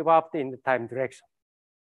must be warped in the time direction.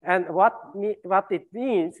 And what it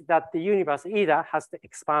means that the universe either has to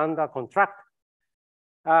expand or contract.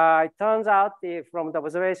 It turns out from the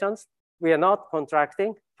observations, we are not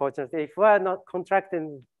contracting. Fortunately, if we are not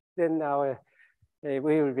contracting, then we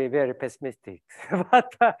will be very pessimistic.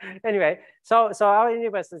 But anyway, so our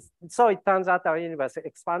universe so it turns out our universe is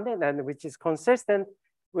expanding, and which is consistent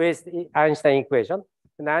with the Einstein equation.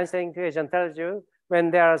 And the Einstein equation tells you when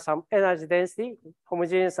there are some energy density,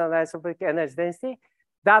 homogeneous and isotropic energy density,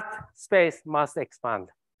 that space must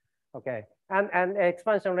expand. Okay, and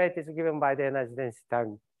expansion rate is given by the energy density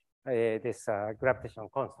time this gravitational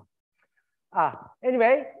constant.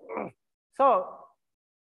 Anyway, so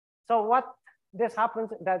what this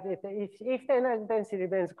happens that if the energy density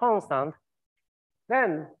remains constant,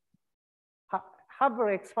 then Hubble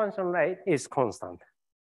expansion rate is constant,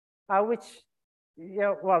 which,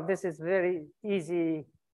 well, this is very easy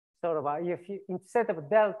sort of, if you, instead of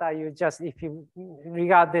delta, you just, if you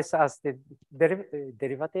regard this as the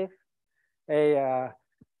derivative,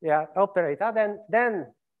 operator, then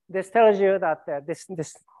this tells you that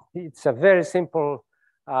it's a very simple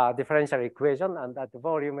differential equation, and that the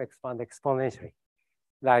volume expands exponentially,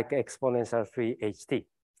 like exponential 3ht.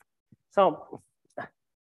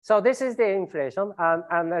 So this is the inflation,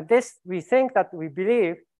 and this we think that we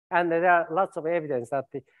believe, and there are lots of evidence that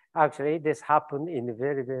actually this happened in the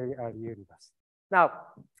very, very early universe. Now,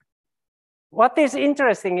 what is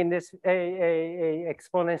interesting in this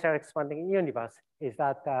exponential expanding universe is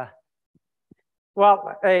that,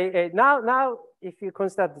 well, now if you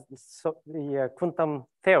consider the quantum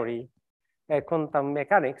theory, quantum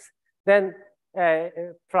mechanics, then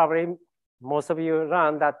probably most of you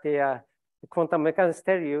learn that the quantum mechanics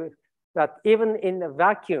tell you that even in the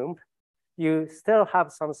vacuum, you still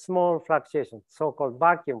have some small fluctuation, so-called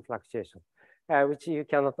vacuum fluctuation, which you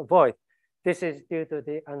cannot avoid. This is due to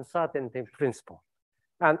the uncertainty principle.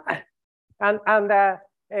 And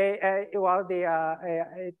well,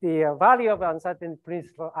 the value of uncertainty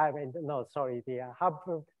principle, I mean, no, sorry, the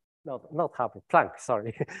Hubble, no, not Hubble, Planck,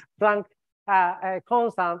 sorry. Planck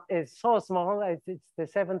constant is so small, it's the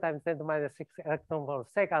 7 × 10⁻⁶ electron volt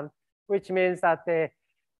second, which means that the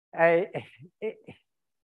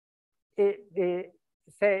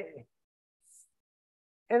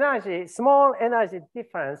energy, small energy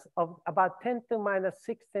difference of about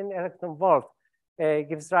 10⁻⁻16 electron volt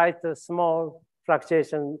gives rise to small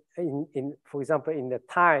fluctuation in, for example, in the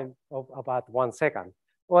time of about 1 second.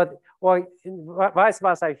 Or vice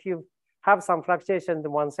versa, if you have some fluctuation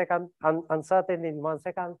in 1 second, uncertain in 1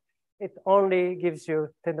 second, it only gives you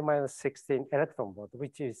 10⁻⁻16 electron volt,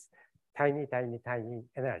 which is tiny, tiny, tiny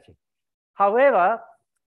energy. However,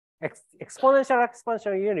 exponential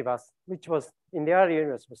expansion universe, which was in the early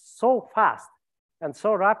universe, was so fast and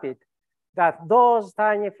so rapid that those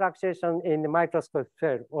tiny fluctuations in the microscopic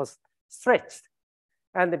field was stretched.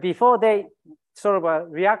 And before they sort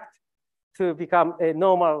of react to become a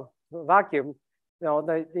normal vacuum, you know,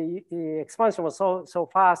 the expansion was so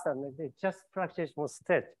fast and the just fluctuation was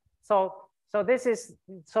stretched. So this is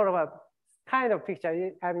sort of a kind of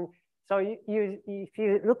picture. I mean, so if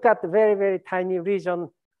you look at the very, very tiny region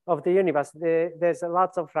of the universe, there's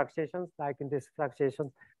lots of fluctuations, like in this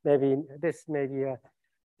fluctuation, maybe this may be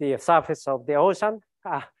the surface of the ocean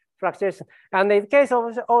fluctuation. And in the case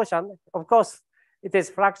of the ocean, of course, it is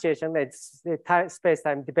fluctuation. It's the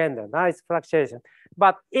space-time dependent. It's fluctuation.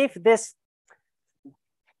 But if this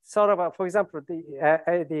sort of, for example,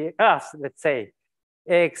 the Earth, let's say,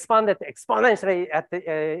 expanded exponentially at the,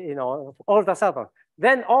 you know, all of a sudden,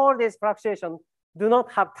 then all these fluctuations do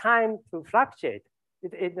not have time to fluctuate.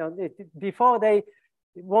 Before they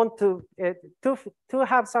want to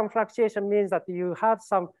have some fluctuation means that you have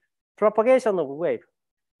some propagation of wave,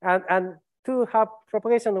 and to have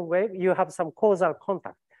propagation of wave, you have some causal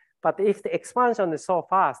contact. But if the expansion is so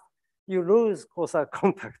fast, you lose causal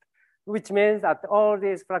contact, which means that all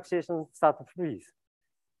these fluctuations start to freeze.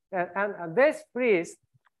 And this freeze,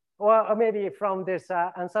 or maybe from this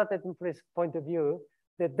uncertainty point of view,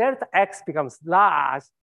 the delta x becomes large,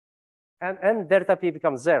 and delta p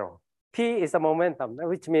becomes 0. P is the momentum,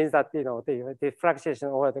 which means that, you know, the fluctuation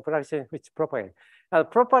or the fluctuation which propagates.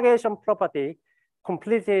 Propagation property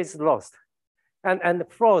completely is lost and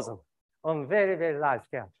frozen on very, very large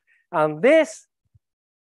scale. And this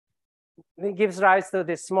gives rise to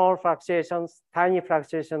the small fluctuations, tiny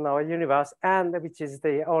fluctuation of our universe, and which is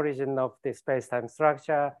the origin of the space-time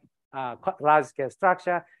structure, large scale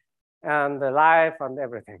structure, and the life and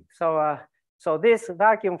everything. So this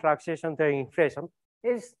vacuum fluctuation during inflation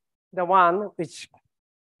is the one which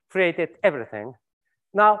created everything.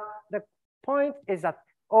 Now, the point is that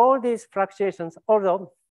all these fluctuations,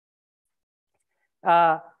 although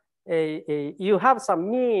you have some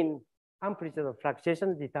mean amplitude of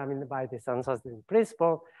fluctuation determined by this uncertainty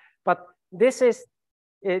principle, but this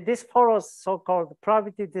follows so-called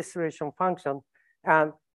probability distribution function.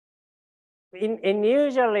 And in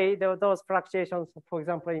usually those fluctuations, for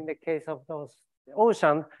example, in the case of those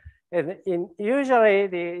ocean, usually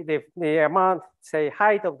the amount, say,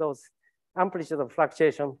 height of those amplitude of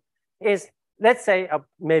fluctuation is, let's say,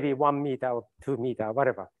 maybe 1 meter or 2 meter,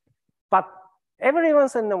 whatever. But every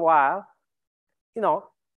once in a while, you know,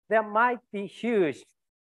 there might be huge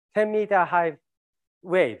 10-meter high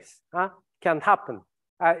waves can happen.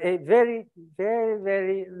 A very, very,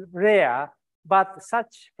 very rare, but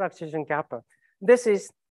such fluctuation can happen. This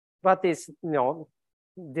is what is, you know,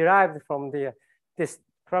 derived from this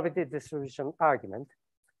probability distribution argument.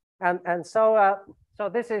 And so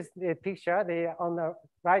this is the picture. On the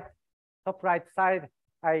top right side,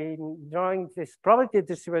 I'm drawing this probability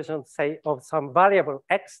distribution, say, of some variable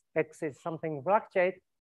x. X is something fluctuate.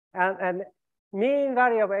 And mean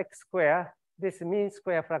value of x squared, this mean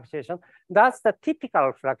square fluctuation, that's the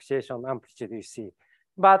typical fluctuation amplitude you see.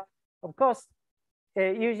 But of course,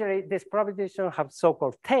 usually this probability distribution have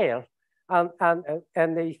so-called tail. And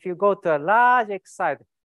if you go to a large x side,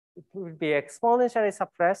 it will be exponentially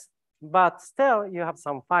suppressed, but still you have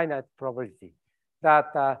some finite probability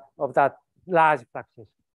that of that large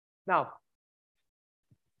fluctuation. Now,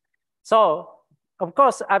 so of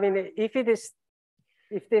course, I mean,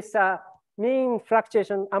 if this mean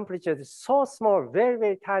fluctuation amplitude is so small, very,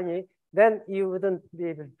 very tiny, then you wouldn't be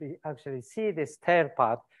able to actually see this tail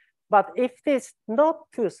part. But if it's not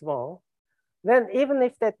too small, then even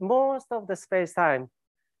if that most of the space-time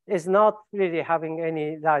is not really having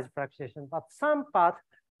any large fluctuation, but some part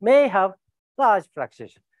may have large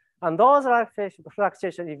fluctuation. And those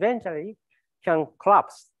fluctuations eventually can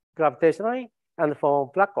collapse gravitationally and form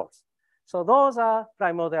black holes. So those are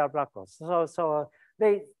primordial black holes. So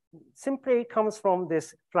they simply comes from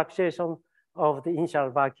this fluctuation of the initial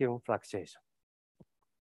vacuum fluctuation.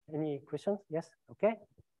 Any questions? Yes, okay.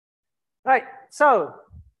 Right, so,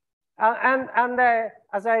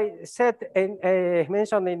 as I said,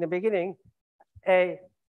 mentioned in the beginning,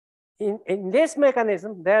 in this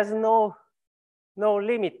mechanism, there's no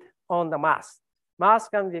limit on the mass. Mass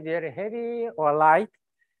can be very heavy or light,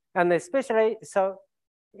 and especially, so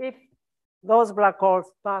if those black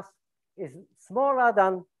holes' mass is smaller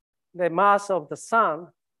than the mass of the sun,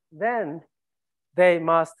 then they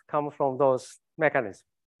must come from those mechanisms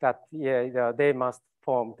that they must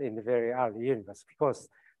form in the very early universe, because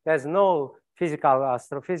there's no physical,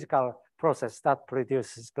 astrophysical process that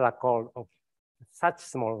produces black hole of such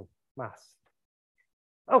small mass.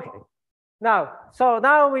 Okay, so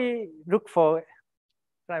now we look for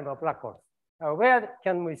primordial black holes. Where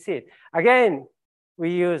can we see it? Again, we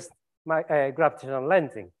use gravitational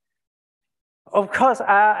lensing. Of course,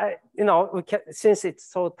 we can, since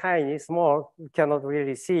it's so tiny, small, we cannot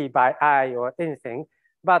really see by eye or anything,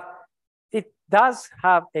 but it does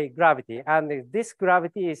have a gravity, and this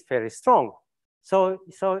gravity is very strong. So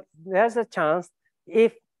there's a chance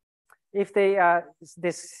if they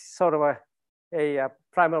this sort of a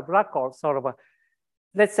primordial black hole, sort of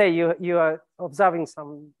let's say you are observing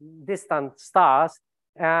some distant stars,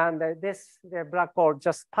 and the black hole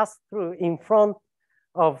just passed through in front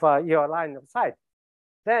of your line of sight.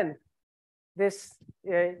 Then this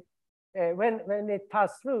when it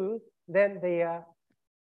passed through, then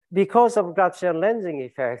because of gravitational lensing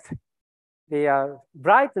effect, the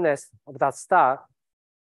brightness of that star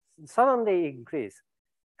suddenly increase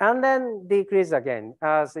and then decrease again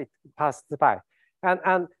as it passed by.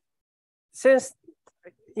 And since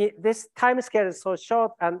this time scale is so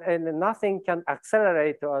short and nothing can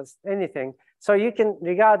accelerate or anything, so you can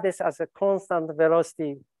regard this as a constant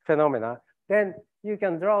velocity phenomena, then you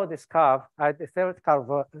can draw this curve, the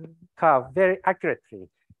theoretical curve, very accurately,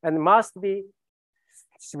 and must be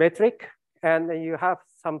symmetric, and you have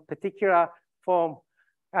some particular form,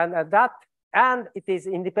 and it is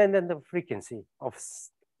independent of frequency of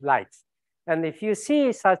light. And if you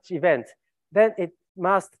see such event, then it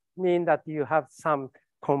must mean that you have some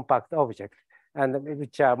compact object, and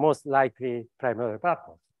which are most likely primordial black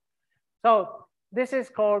holes. So this is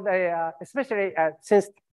called especially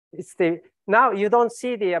since it's now you don't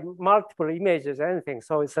see the multiple images or anything.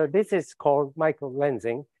 So this is called micro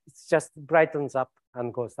lensing. It's just brightens up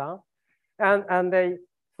and goes down. And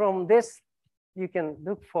from this, you can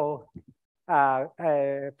look for a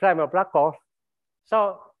primordial black hole.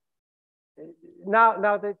 So this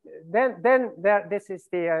is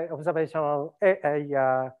the observational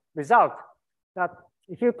result, that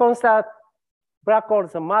if you consider black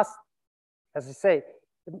holes mass, as I say,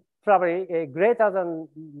 probably greater than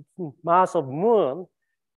mass of moon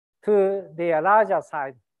to the larger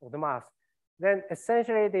side of the mass, then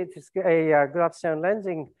essentially this gravitational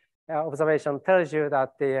lensing observation tells you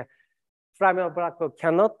that the primordial black hole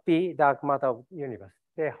cannot be dark matter of the universe.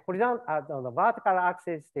 The horizontal, on the vertical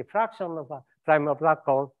axis, the fraction of a primordial black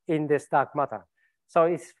hole in this dark matter. So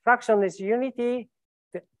its fraction is unity,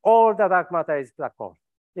 all the dark matter is black hole.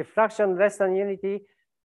 If fraction less than unity,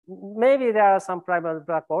 maybe there are some primordial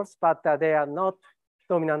black holes, but they are not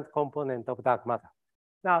dominant component of dark matter.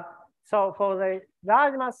 Now, so for the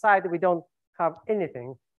large mass side, we don't have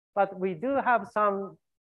anything, but we do have some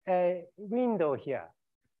window here.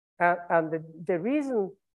 And the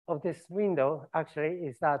reason of this window actually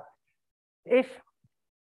is that if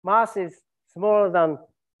mass is smaller than,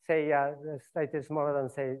 say, slightly smaller than,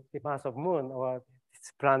 say, the mass of moon, or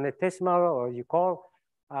it's planetesimal, or you call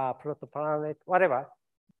protoplanet, whatever,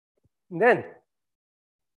 then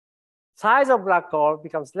size of black hole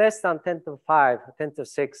becomes less than 10 to 5, 10 to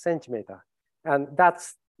 6 centimeter. And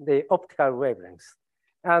that's the optical wavelengths.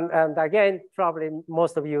 And again, probably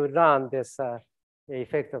most of you learn this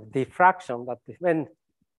effect of diffraction, that when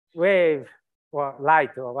wave or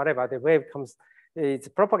light or whatever, the wave comes, it's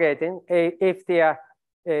propagating. If the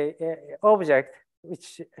object,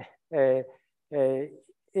 which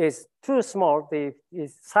is too small, the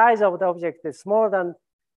size of the object is smaller than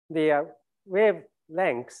the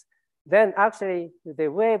wavelengths, then actually the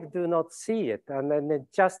wave do not see it, and then it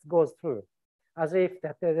just goes through, as if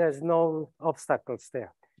that there's no obstacles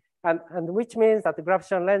there. And which means that the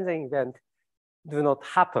gravitational lensing event do not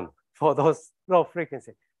happen for those low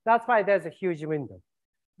frequency. That's why there's a huge window.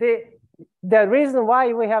 The the reason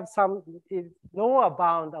why we have some lower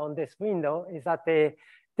bound on this window is that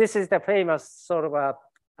this is the famous sort of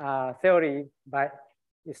a theory by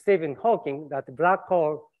Stephen Hawking that the black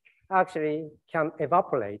hole actually can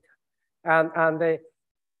evaporate. And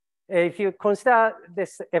if you consider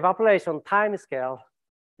this evaporation time scale,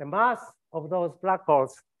 the mass of those black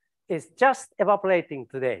holes is just evaporating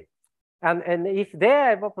today. And if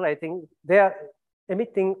they're evaporating, they're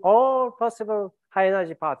emitting all possible high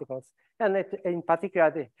energy particles, and in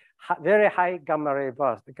particular, the very high gamma ray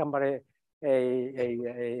burst, gamma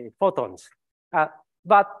ray photons.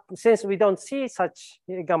 But since we don't see such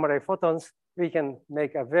gamma ray photons, we can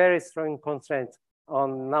make a very strong constraint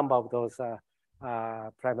on number of those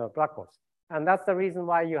primary black holes. And that's the reason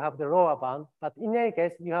why you have the lower bound. But in any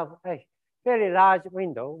case, you have a very large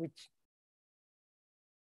window, which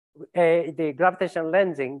the gravitational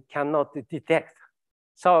lensing cannot detect.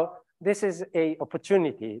 So this is an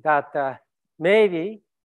opportunity that maybe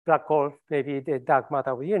black hole, maybe the dark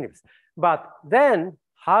matter of the universe. But then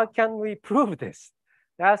how can we prove this?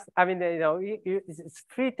 That's, I mean, you know, it's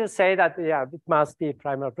free to say that, yeah, it must be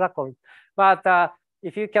primary black hole. But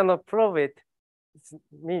if you cannot prove it, it's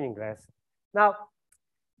meaningless. Now,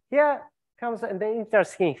 here comes the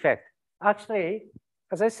interesting effect. Actually,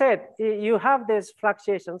 as I said, you have these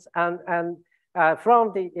fluctuations and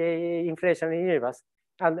from the inflation universe,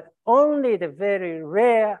 and only the very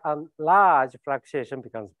rare and large fluctuation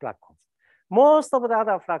becomes black holes. Most of the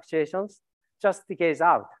other fluctuations just decays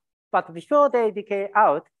out. But before they decay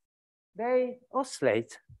out, they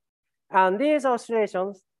oscillate. And these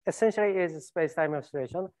oscillations essentially is space-time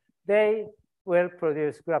oscillation. They will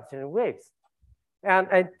produce gravitational waves. And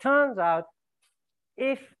it turns out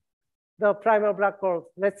if the primary black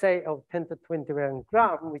hole, let's say of 10 to 21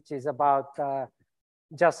 gram, which is about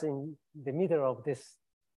just in the middle of this,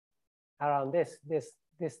 around this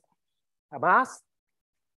mass,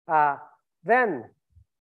 then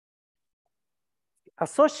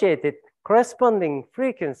associated corresponding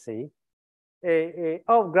frequency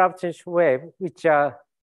of gravitational wave, which are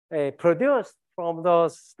produced from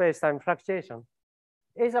those space-time fluctuations,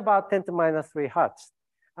 is about 10 to minus 3 hertz.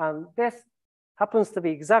 And this happens to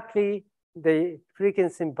be exactly the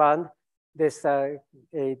frequency band this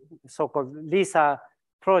so-called LISA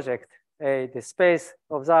project, the Space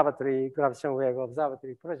Observatory Gravitational Wave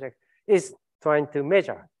Observatory project, is trying to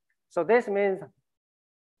measure. So this means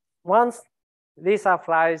once LISA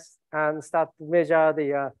flies and start to measure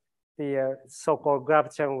the so-called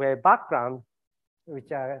gravitational wave background,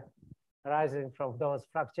 which are arising from those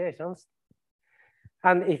fluctuations,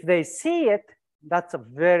 and if they see it, that's a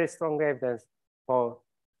very strong evidence for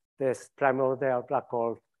this primordial black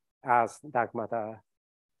hole as dark matter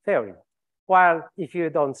theory. While if you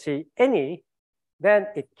don't see any, then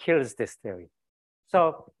it kills this theory.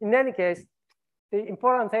 So in any case, the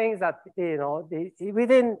important thing is that, you know,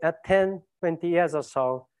 within 10, 20 years or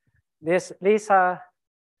so, this LISA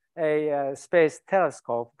space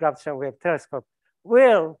telescope, gravitational wave telescope,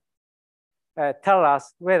 will tell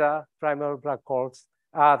us whether primordial black holes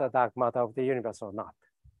are the dark matter of the universe or not.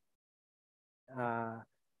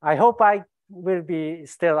 I hope I will be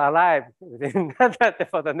still alive within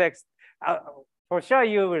for the next, for sure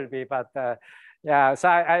you will be, but yeah, so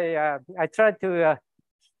I try to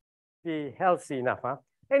be healthy enough. Huh?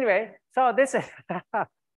 Anyway, so this is,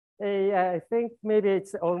 I think maybe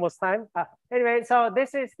it's almost time. Anyway, so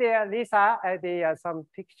this is the LISA, some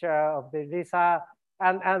picture of the LISA,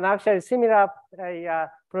 and actually similar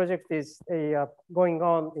project is going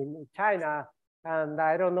on in China, and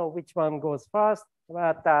I don't know which one goes first,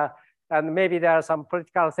 but and maybe there are some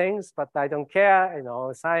political things, but I don't care. You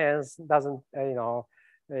know, science doesn't. You know,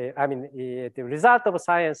 I mean, the result of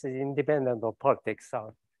science is independent of politics.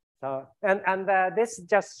 So and this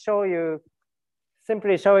just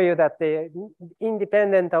simply show you that the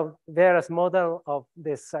independent of various model of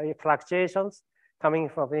this primordial coming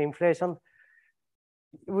from the inflation,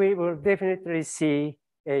 we will definitely see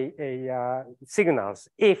signals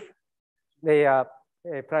if the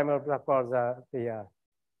primordial black holes are the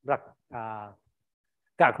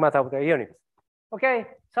dark matter of the universe. Okay,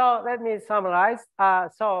 so let me summarize.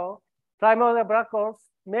 So primordial black holes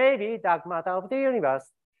may be dark matter of the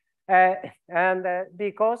universe, and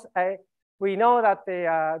because we know that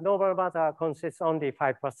the noble matter consists only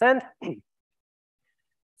 5%.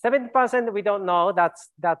 70% we don't know.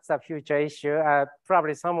 That's a future issue.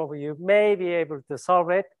 Probably some of you may be able to solve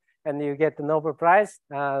it, and you get the Nobel Prize.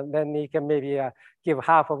 Then you can maybe give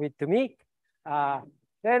half of it to me.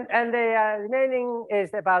 Then the remaining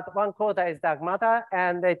is about 1/4 is dark matter,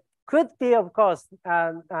 and it could be, of course,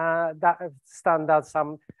 that standard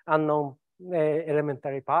some unknown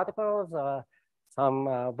elementary particles, some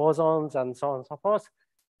bosons, and so on and so forth.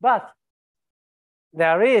 But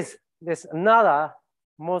there is this another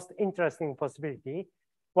most interesting possibility.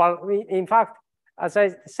 Well, in fact, as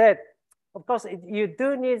I said, of course, you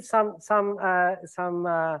do need some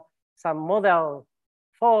model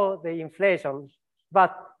for the inflation,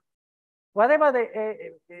 but whatever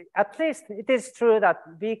at least it is true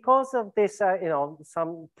that because of this,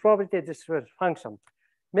 some probability distributed function,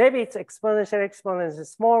 maybe it's exponential,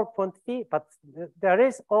 small quantity, but there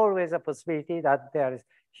is always a possibility that there is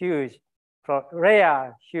huge,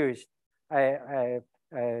 rare, huge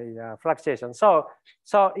fluctuation. So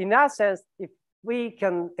in that sense, if we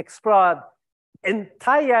can explore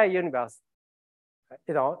entire universe,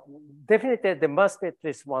 definitely there must be at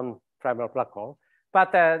least one primary black hole,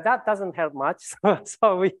 but that doesn't help much.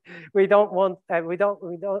 So we don't want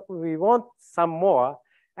we want some more,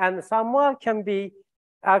 and some more can be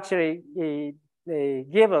actually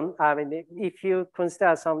given. I mean, if you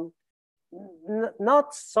consider some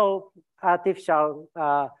not so artificial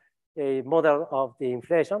a model of the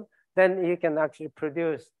inflation, then you can actually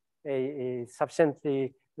produce a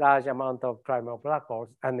sufficiently large amount of primary black holes,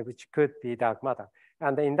 and which could be dark matter.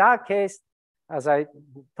 And in that case, as I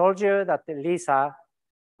told you, that the LISA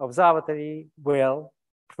observatory will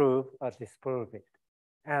prove at least prove it.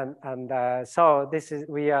 And so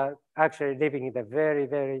we are actually living in a very,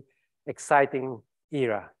 very exciting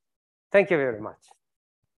era. Thank you very much.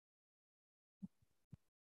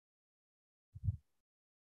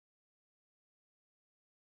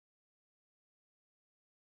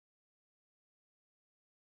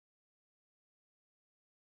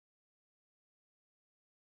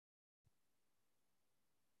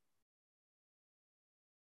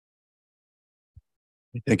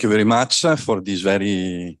 Thank you very much for this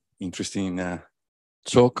very interesting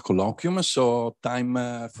talk, colloquium. So time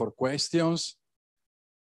for questions,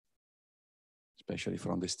 especially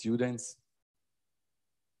from the students.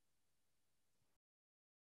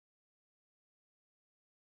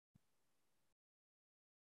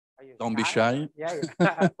 Don't be shy.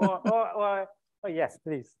 Yeah. or yes,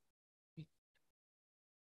 please.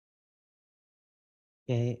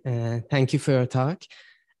 Okay, thank you for your talk.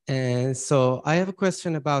 So I have a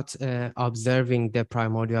question about observing the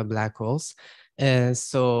primordial black holes.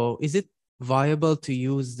 So is it viable to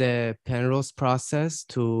use the Penrose process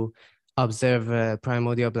to observe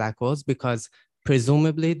primordial black holes? Because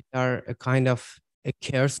presumably they are a kind of a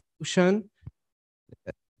Kerr solution.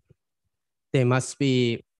 They must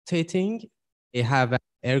be rotating. They have an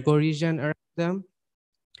ergo region around them.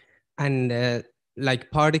 And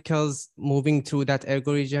like particles moving through that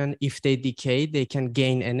ergo region, if they decay, they can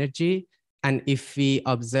gain energy. And if we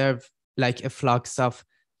observe like a flux of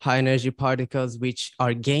high energy particles which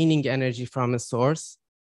are gaining energy from a source,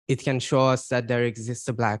 it can show us that there exists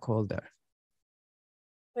a black hole there.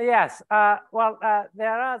 Yes, well,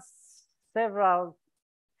 there are several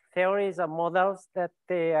theories and models that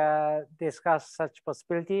they discuss such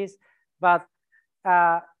possibilities, but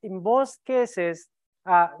in most cases,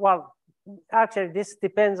 well, actually, this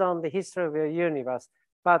depends on the history of the universe,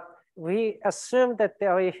 but we assume that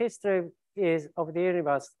the history of the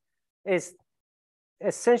universe is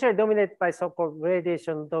essentially dominated by so-called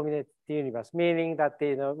radiation-dominated universe, meaning that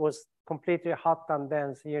it was completely hot and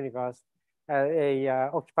dense universe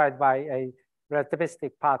occupied by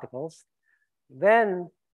relativistic particles.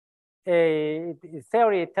 Then a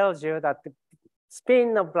theory tells you that the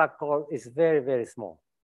spin of black hole is very, very small.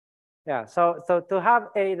 Yeah, so to have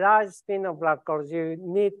a large spin of black holes, you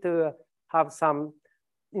need to have some,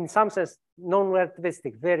 in some sense,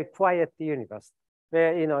 non-relativistic, very quiet universe,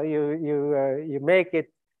 where you make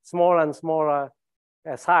it smaller and smaller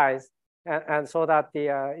size, and so that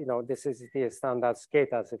the this is the standard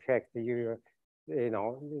Skaters effect. The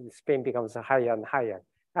spin becomes higher and higher,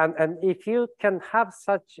 and if you can have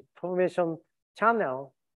such formation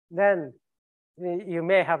channel, then you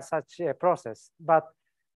may have such a process, but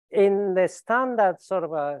in the standard sort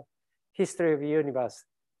of a history of the universe,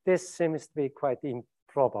 this seems to be quite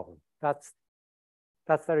improbable. That's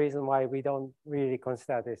the reason why we don't really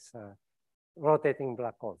consider this rotating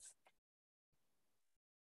black holes.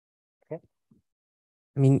 Okay.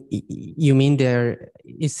 I mean, you mean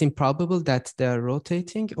it's improbable that they're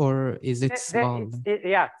rotating, or is it small?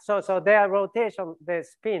 Yeah, so their rotation, the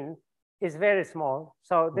spin is very small.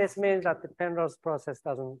 So this means that the Penrose process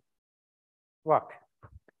doesn't work.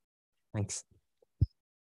 Thanks.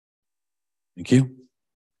 Thank you.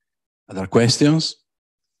 Other questions?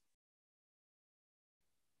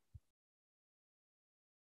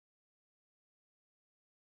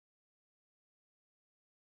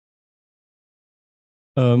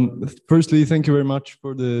 Firstly, thank you very much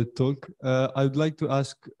for the talk. I would like to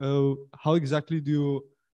ask, how exactly do you,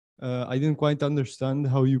 I didn't quite understand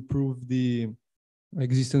how you prove the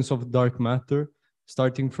existence of dark matter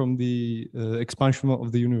starting from the expansion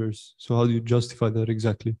of the universe. So how do you justify that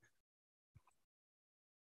exactly?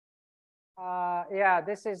 Yeah,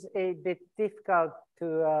 this is a bit difficult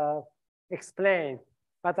to explain,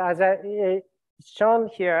 but as I shown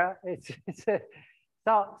here,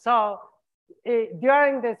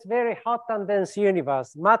 during this very hot and dense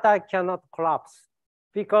universe, matter cannot collapse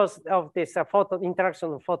because of this photon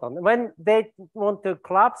interaction of photon. When they want to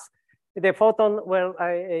collapse, the photon will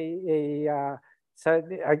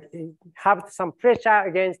have some pressure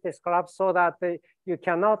against this collapse so that you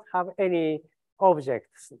cannot have any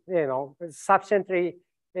objects, sufficiently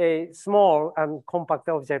small and compact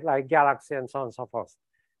object like galaxy and so on and so forth.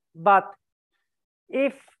 But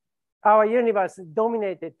if our universe is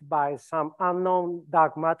dominated by some unknown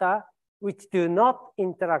dark matter, which do not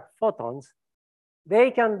interact photons, they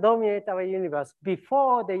can dominate our universe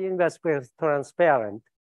before the universe becomes transparent.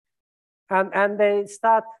 And they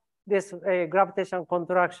start this gravitational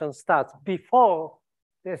contraction starts before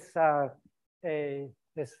this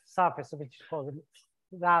this surface, which is called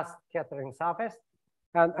the last scattering surface.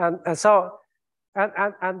 And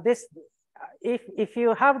this, if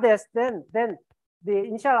you have this, then the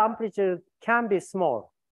initial amplitude can be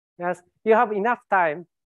small. Yes, you have enough time.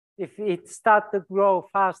 If it starts to grow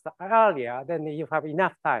faster earlier, then you have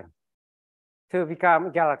enough time to become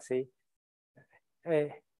a galaxy.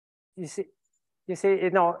 You see,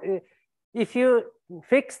 if you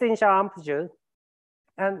fix the initial amplitude,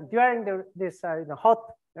 and during this hot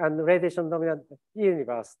and radiation dominant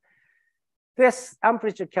universe, this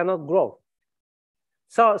amplitude cannot grow.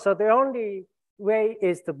 So the only way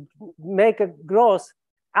is to make a growth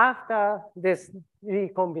after this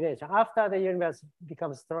recombination, after the universe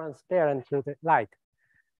becomes transparent to the light.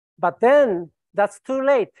 But then that's too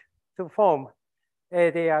late to form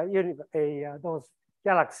those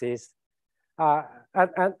galaxies.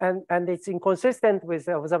 And it's inconsistent with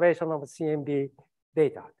the observation of CMB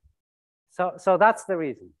data. So that's the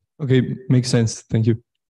reason. Okay, makes sense. Thank you.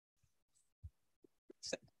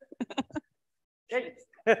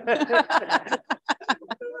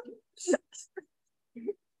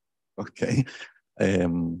 Okay.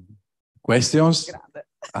 Questions?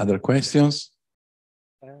 Other questions?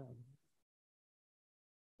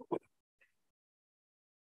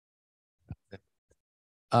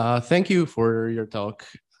 Thank you for your talk.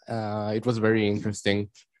 It was very interesting.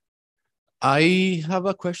 I have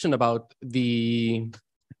a question about the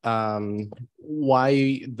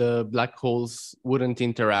why the black holes wouldn't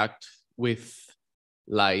interact with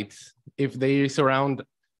light if they surround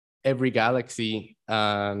every galaxy,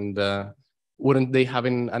 and wouldn't they have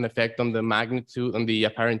an effect on the magnitude, on the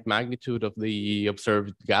apparent magnitude of the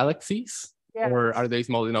observed galaxies? Yeah. Or are they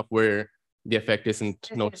small enough where the effect isn't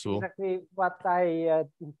noticeable? Exactly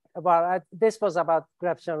what this was about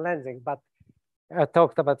gravitational lensing, but I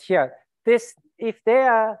talked about here. If they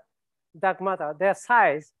are dark matter, their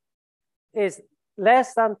size is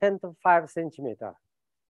less than 10 to the 5 centimeter,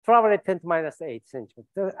 probably 10 to minus 8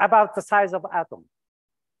 centimeter, about the size of atom.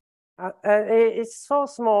 It's so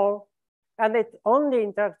small, and it only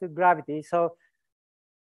interacts with gravity. So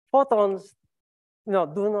photons,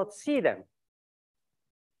 do not see them.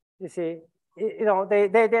 You see,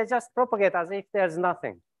 they just propagate as if there's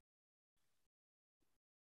nothing.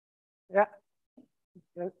 Yeah.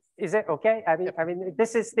 Is it okay? I mean,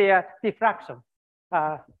 this is the diffraction.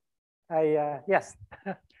 Yes.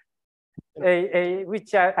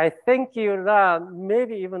 Which I think you learn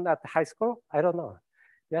maybe even at high school. I don't know.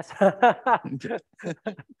 Yes.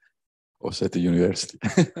 Also at the university.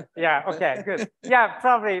 Yeah. Okay. Good. Yeah.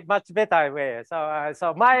 Probably much better way.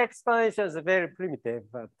 So my explanation is very primitive,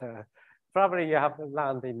 but probably you have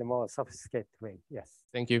learned in a more sophisticated way. Yes.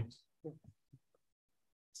 Thank you.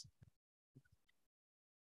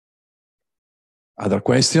 Other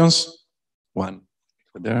questions? One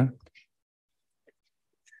there.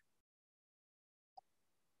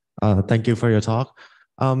 Thank you for your talk.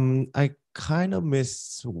 I kind of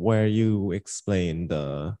missed where you explained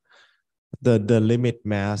the limit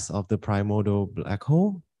mass of the primordial black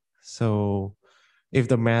hole. So if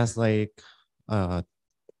the mass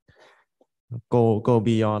go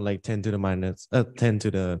beyond like 10 to the minus 10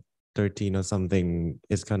 to the 13 or something,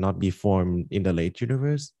 it cannot be formed in the late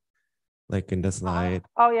universe, like in the slide.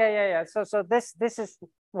 Yeah. So this is,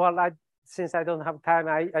 well, since I don't have time,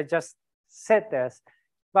 I just said this,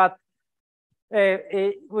 but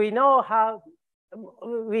we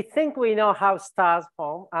think we know how stars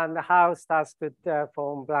form and how stars could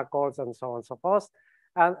form black holes and so on and so forth.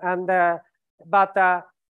 But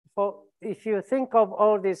if you think of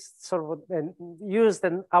all this sort of use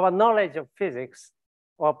our knowledge of physics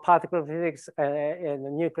or particle physics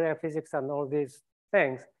and nuclear physics and all these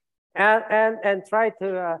things, and try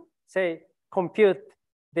to say compute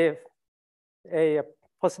the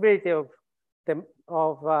possibility of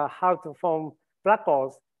how to form black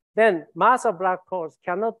holes, then mass of black holes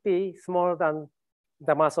cannot be smaller than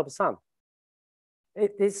the mass of sun.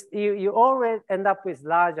 It is you always end up with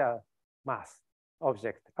larger mass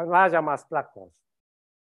object, a larger mass black holes.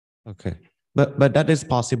 Okay, but that is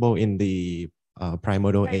possible in the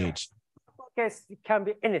primordial age. Case it can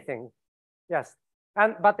be anything, yes.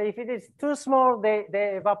 But if it is too small, they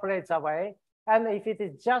evaporate away. And if it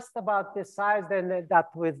is just about this size, then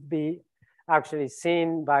that would be actually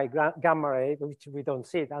seen by gamma ray, which we don't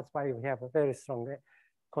see. That's why we have a very strong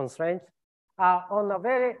constraint. On a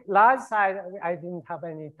very large side, I didn't have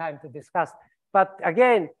any time to discuss. But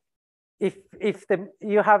again, if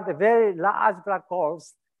you have the very large black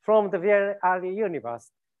holes from the very early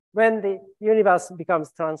universe, when the universe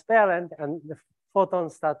becomes transparent and the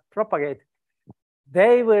photons start propagate,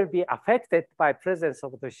 they will be affected by presence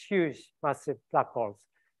of those huge massive black holes.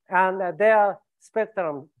 And their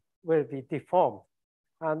spectrum will be deformed.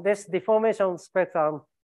 And this deformation spectrum,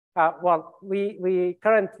 well, we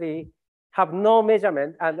currently have no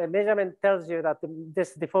measurement, and the measurement tells you that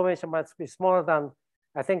this deformation must be smaller than,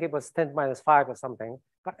 I think it was 10 to the -5 or something.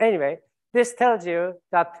 But anyway, this tells you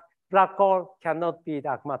that black hole cannot be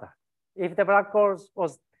dark matter. If the black holes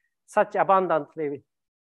was such abundantly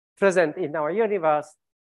present in our universe,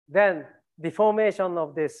 then deformation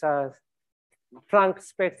of this Planck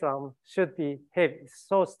spectrum should be heavy,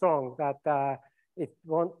 so strong that it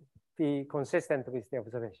won't be consistent with the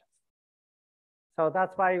observations. So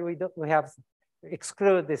that's why we have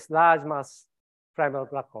exclude this large mass primordial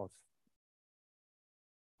black holes.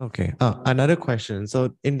 Okay, another question.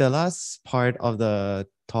 So in the last part of the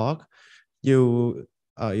talk, you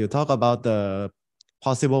talk about the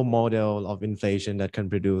possible model of inflation that can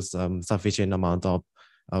produce sufficient amount of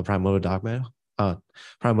primordial dark matter,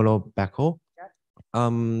 primordial black hole. Yeah.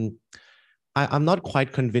 I'm not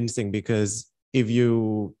quite convincing, because if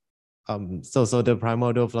you so the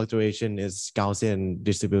primordial fluctuation is Gaussian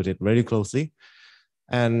distributed very closely,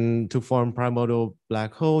 and to form primordial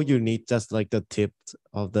black hole, you need just like the tips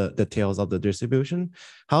of the tails of the distribution.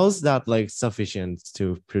 How is that like sufficient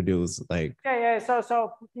to produce like? Yeah.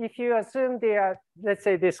 So if you assume the let's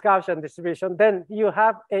say this Gaussian distribution, then you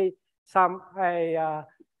have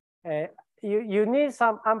you need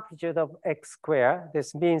some amplitude of x square,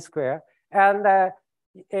 this mean square, and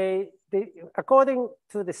according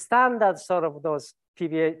to the standard sort of those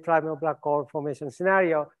PBH primordial black hole formation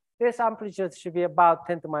scenario, this amplitude should be about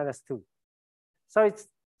 10 to -2. So it's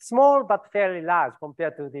small but fairly large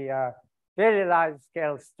compared to the very large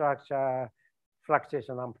scale structure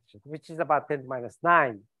fluctuation amplitude, which is about 10 to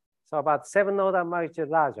 -9. So about 7 order magnitude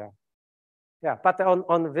larger. Yeah, but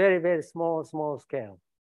on very, very small scale.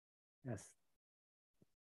 Yes.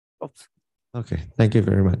 Oops. Okay, thank you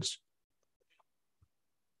very much.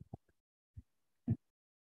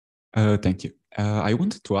 Thank you. I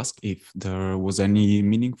wanted to ask if there was any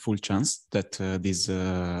meaningful chance that these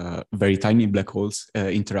very tiny black holes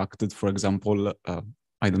interacted, for example,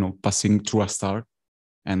 I don't know, passing through a star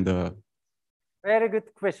and... Very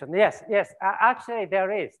good question. Yes. Actually,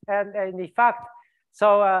 there is. And in fact,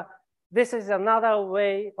 so this is another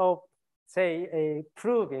way of, say,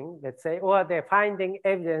 proving, let's say, or they're finding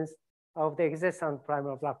evidence of the existence of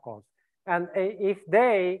primordial black holes. And if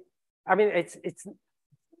they, I mean, it's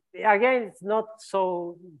again, it's not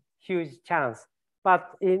so huge chance,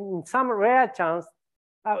 but in some rare chance,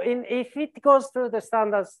 if it goes through the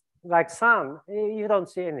standards like sun, you don't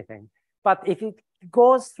see anything. But if it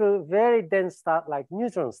goes through very dense star like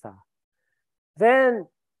neutron star, then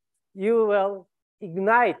you will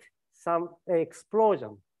ignite some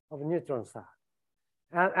explosion of neutron star.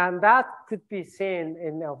 And that could be seen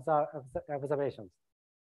in observations.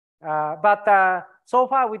 But so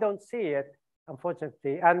far, we don't see it,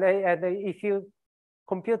 unfortunately. And if you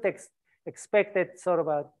compute expected sort of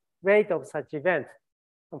a rate of such event,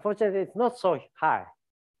 unfortunately, it's not so high.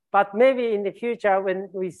 But maybe in the future, when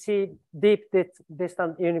we see deep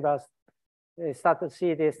distant universe, start to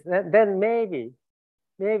see this, then maybe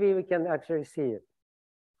we can actually see it.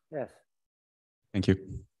 Yes. Thank you.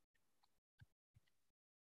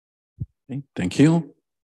 Okay, thank you.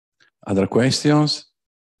 Other questions?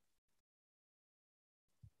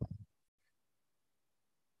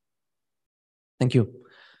 Thank you.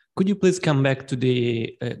 Could you please come back to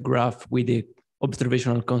the graph with the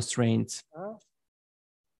observational constraints?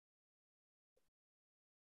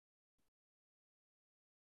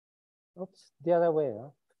 the other way.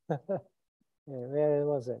 Huh? Yeah, where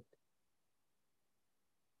was it?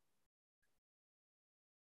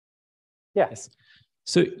 Yeah. Yes.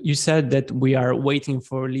 So you said that we are waiting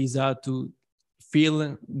for Lisa to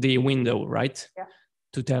fill the window, right? Yeah.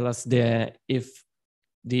 To tell us if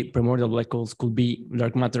the primordial black holes could be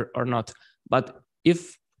dark matter or not. But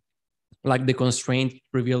if like the constraint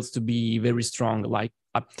reveals to be very strong, like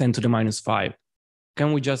up 10 to the -5,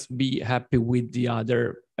 can we just be happy with the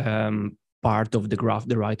other part of the graph,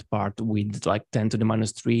 the right part with like 10 to the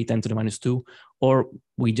 -3, 10 to the -2, or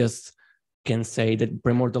we just can say that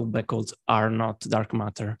primordial black holes are not dark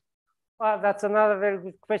matter? Well, that's another very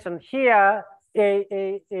good question. Here,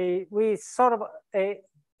 we sort of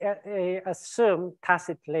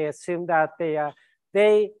tacitly assume that they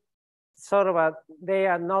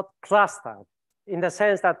are not clustered in the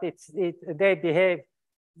sense that they behave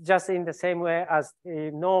just in the same way as a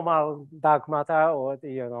normal dark matter or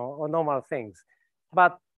or normal things.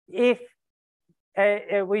 But if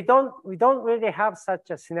we don't really have such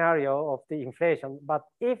a scenario of the inflation, but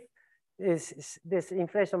if this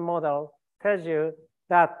inflation model tells you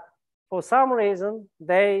that for some reason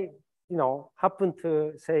they happen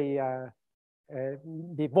to say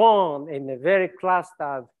be born in a very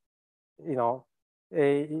clustered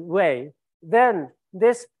way, then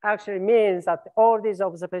this actually means that all these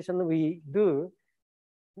observations we do,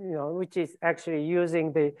 which is actually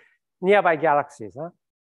using the nearby galaxies,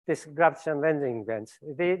 this gravitational lensing events.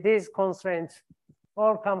 These constraints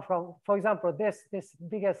all come from, for example, this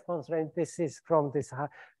biggest constraint. This is from this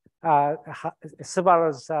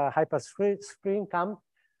Subaru's hyperscreen camp.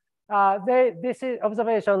 This is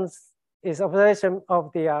observation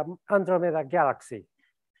of the Andromeda galaxy.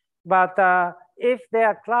 But if they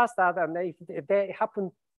are clustered and if they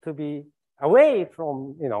happen to be away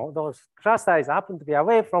from, those clusters happen to be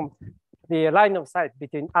away from the line of sight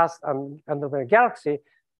between us and the galaxy,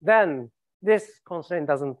 then this constraint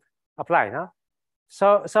doesn't apply. Huh?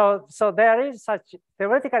 So there is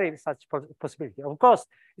theoretically such possibility. Of course,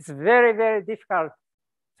 it's very, very difficult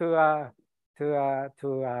to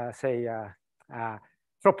say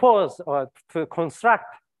propose or to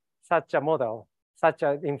construct such a model, such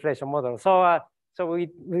an inflation model. So we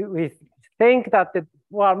think that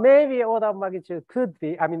well, maybe order of magnitude could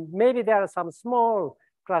be. I mean, maybe there are some small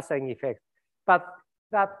clustering effects, but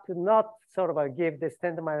that could not sort of give this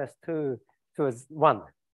 10 to -2 to 1.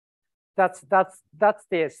 That's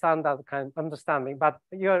the standard kind of understanding. But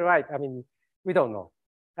you're right. I mean, we don't know.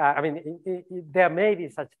 I mean, there may be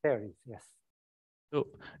such theories. Yes. So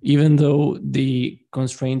even though the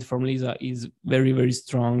constraint from Lisa is very, very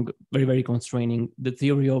strong, very, very constraining, the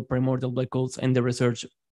theory of primordial black holes and the research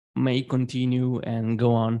may continue and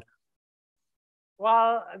go on.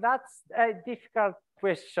 Well, that's a difficult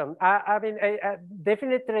question. I mean,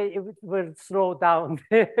 definitely it will slow down.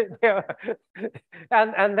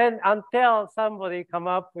 and then until somebody come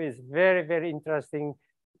up with very, very interesting,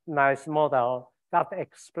 nice model that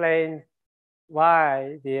explains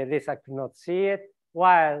why the Lisa could not see it,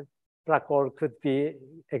 while black hole could be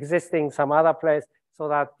existing some other place, so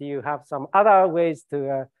that you have some other ways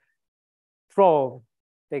to probe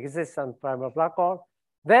the existence of primordial black hole.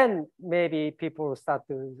 Then maybe people will start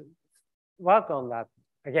to work on that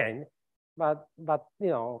again. But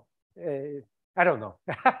I don't know.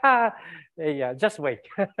 Yeah, just wait,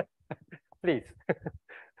 please.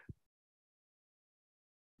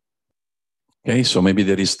 Okay, so maybe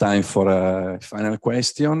there is time for a final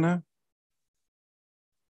question.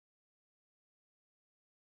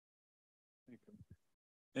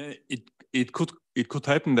 It could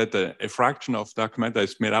happen that a fraction of dark matter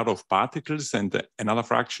is made out of particles and another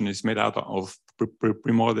fraction is made out of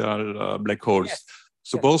primordial black holes. Yes.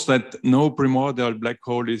 Suppose that no primordial black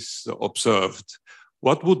hole is observed.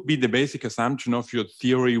 What would be the basic assumption of your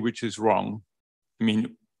theory which is wrong? I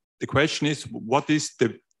mean, the question is, what is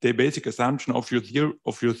the basic assumption of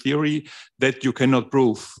your theory that you cannot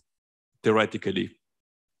prove theoretically?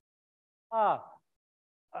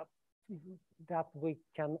 That we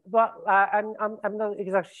can. Well, I'm not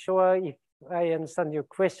exactly sure if I understand your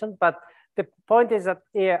question, but the point is that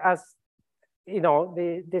as you know,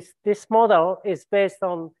 this model is based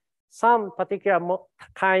on some particular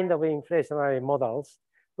kind of inflationary models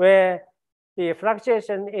where the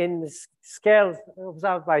fluctuation in scales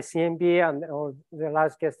observed by CMB and or the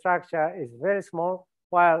large scale structure is very small,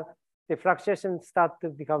 while the fluctuations start to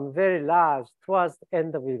become very large towards the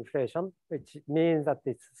end of inflation, which means that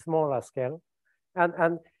it's smaller scale.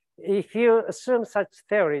 And if you assume such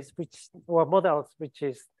theories, or models, which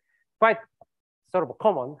is quite sort of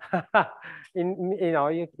common,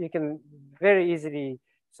 you can very easily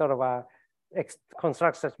sort of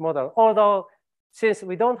construct such model. Although, since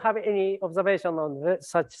we don't have any observation on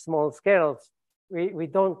such small scales, we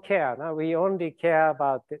don't care. No? We only care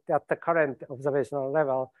about at the current observational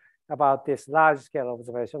level about this large scale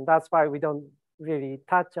observation. That's why we don't really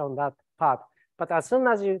touch on that part. But as soon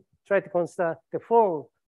as you try to consider the full,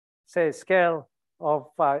 say, scale of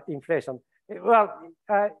inflation, well,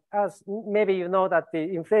 as maybe you know that the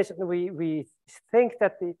inflation, we think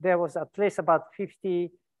that there was at least about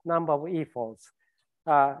 50 number of e-folds,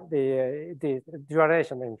 the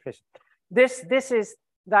duration of inflation. This is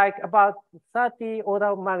like about 30 order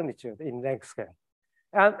of magnitude in length scale.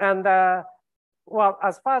 And well,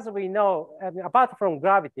 as far as we know, I mean, apart from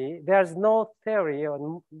gravity, there's no theory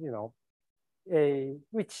on, you know,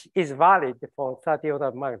 which is valid for 30 order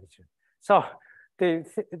of magnitude. So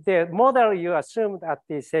the model you assumed at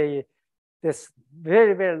the, say, this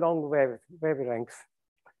very, very long wavelength,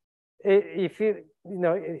 if you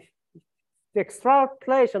know, the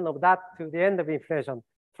extrapolation of that to the end of inflation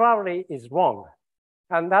probably is wrong.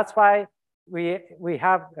 And that's why we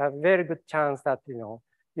have a very good chance that, you know,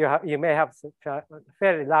 you may have a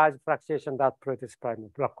fairly large fluctuation that produces primary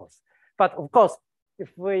black holes. But of course,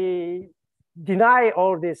 if we deny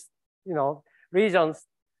all these, you know, regions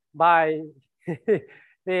by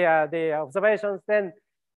the observations, then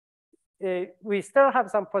we still have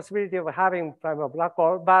some possibility of having primary black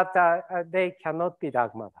hole, but they cannot be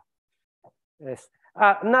dark matter. Yes.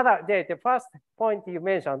 The first point you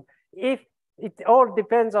mentioned, if it all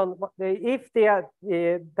depends on if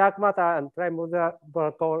the dark matter and primordial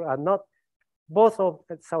black hole are not both of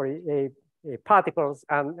particles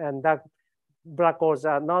and dark black holes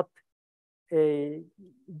are not a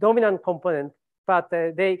dominant component, but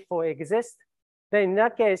they coexist. Then in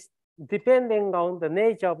that case, depending on the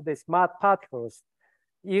nature of the smart particles,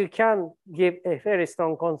 you can give a very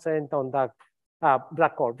strong constraint on dark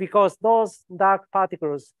black hole, because those dark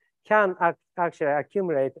particles can actually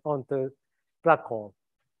accumulate onto black hole,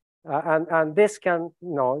 and this can,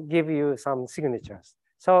 you know, give you some signatures.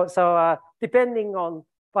 So depending on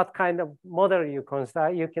what kind of model you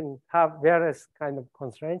consider, you can have various kind of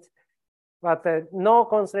constraints, but no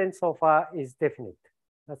constraint so far is definite.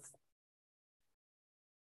 That's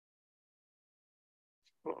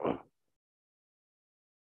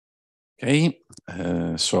okay.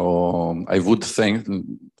 So I would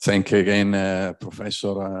thank again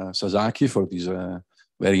Professor Sasaki for this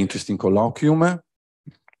very interesting colloquium.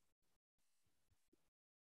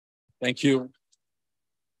 Thank you.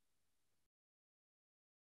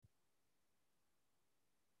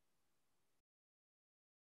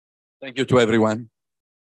 Thank you to everyone.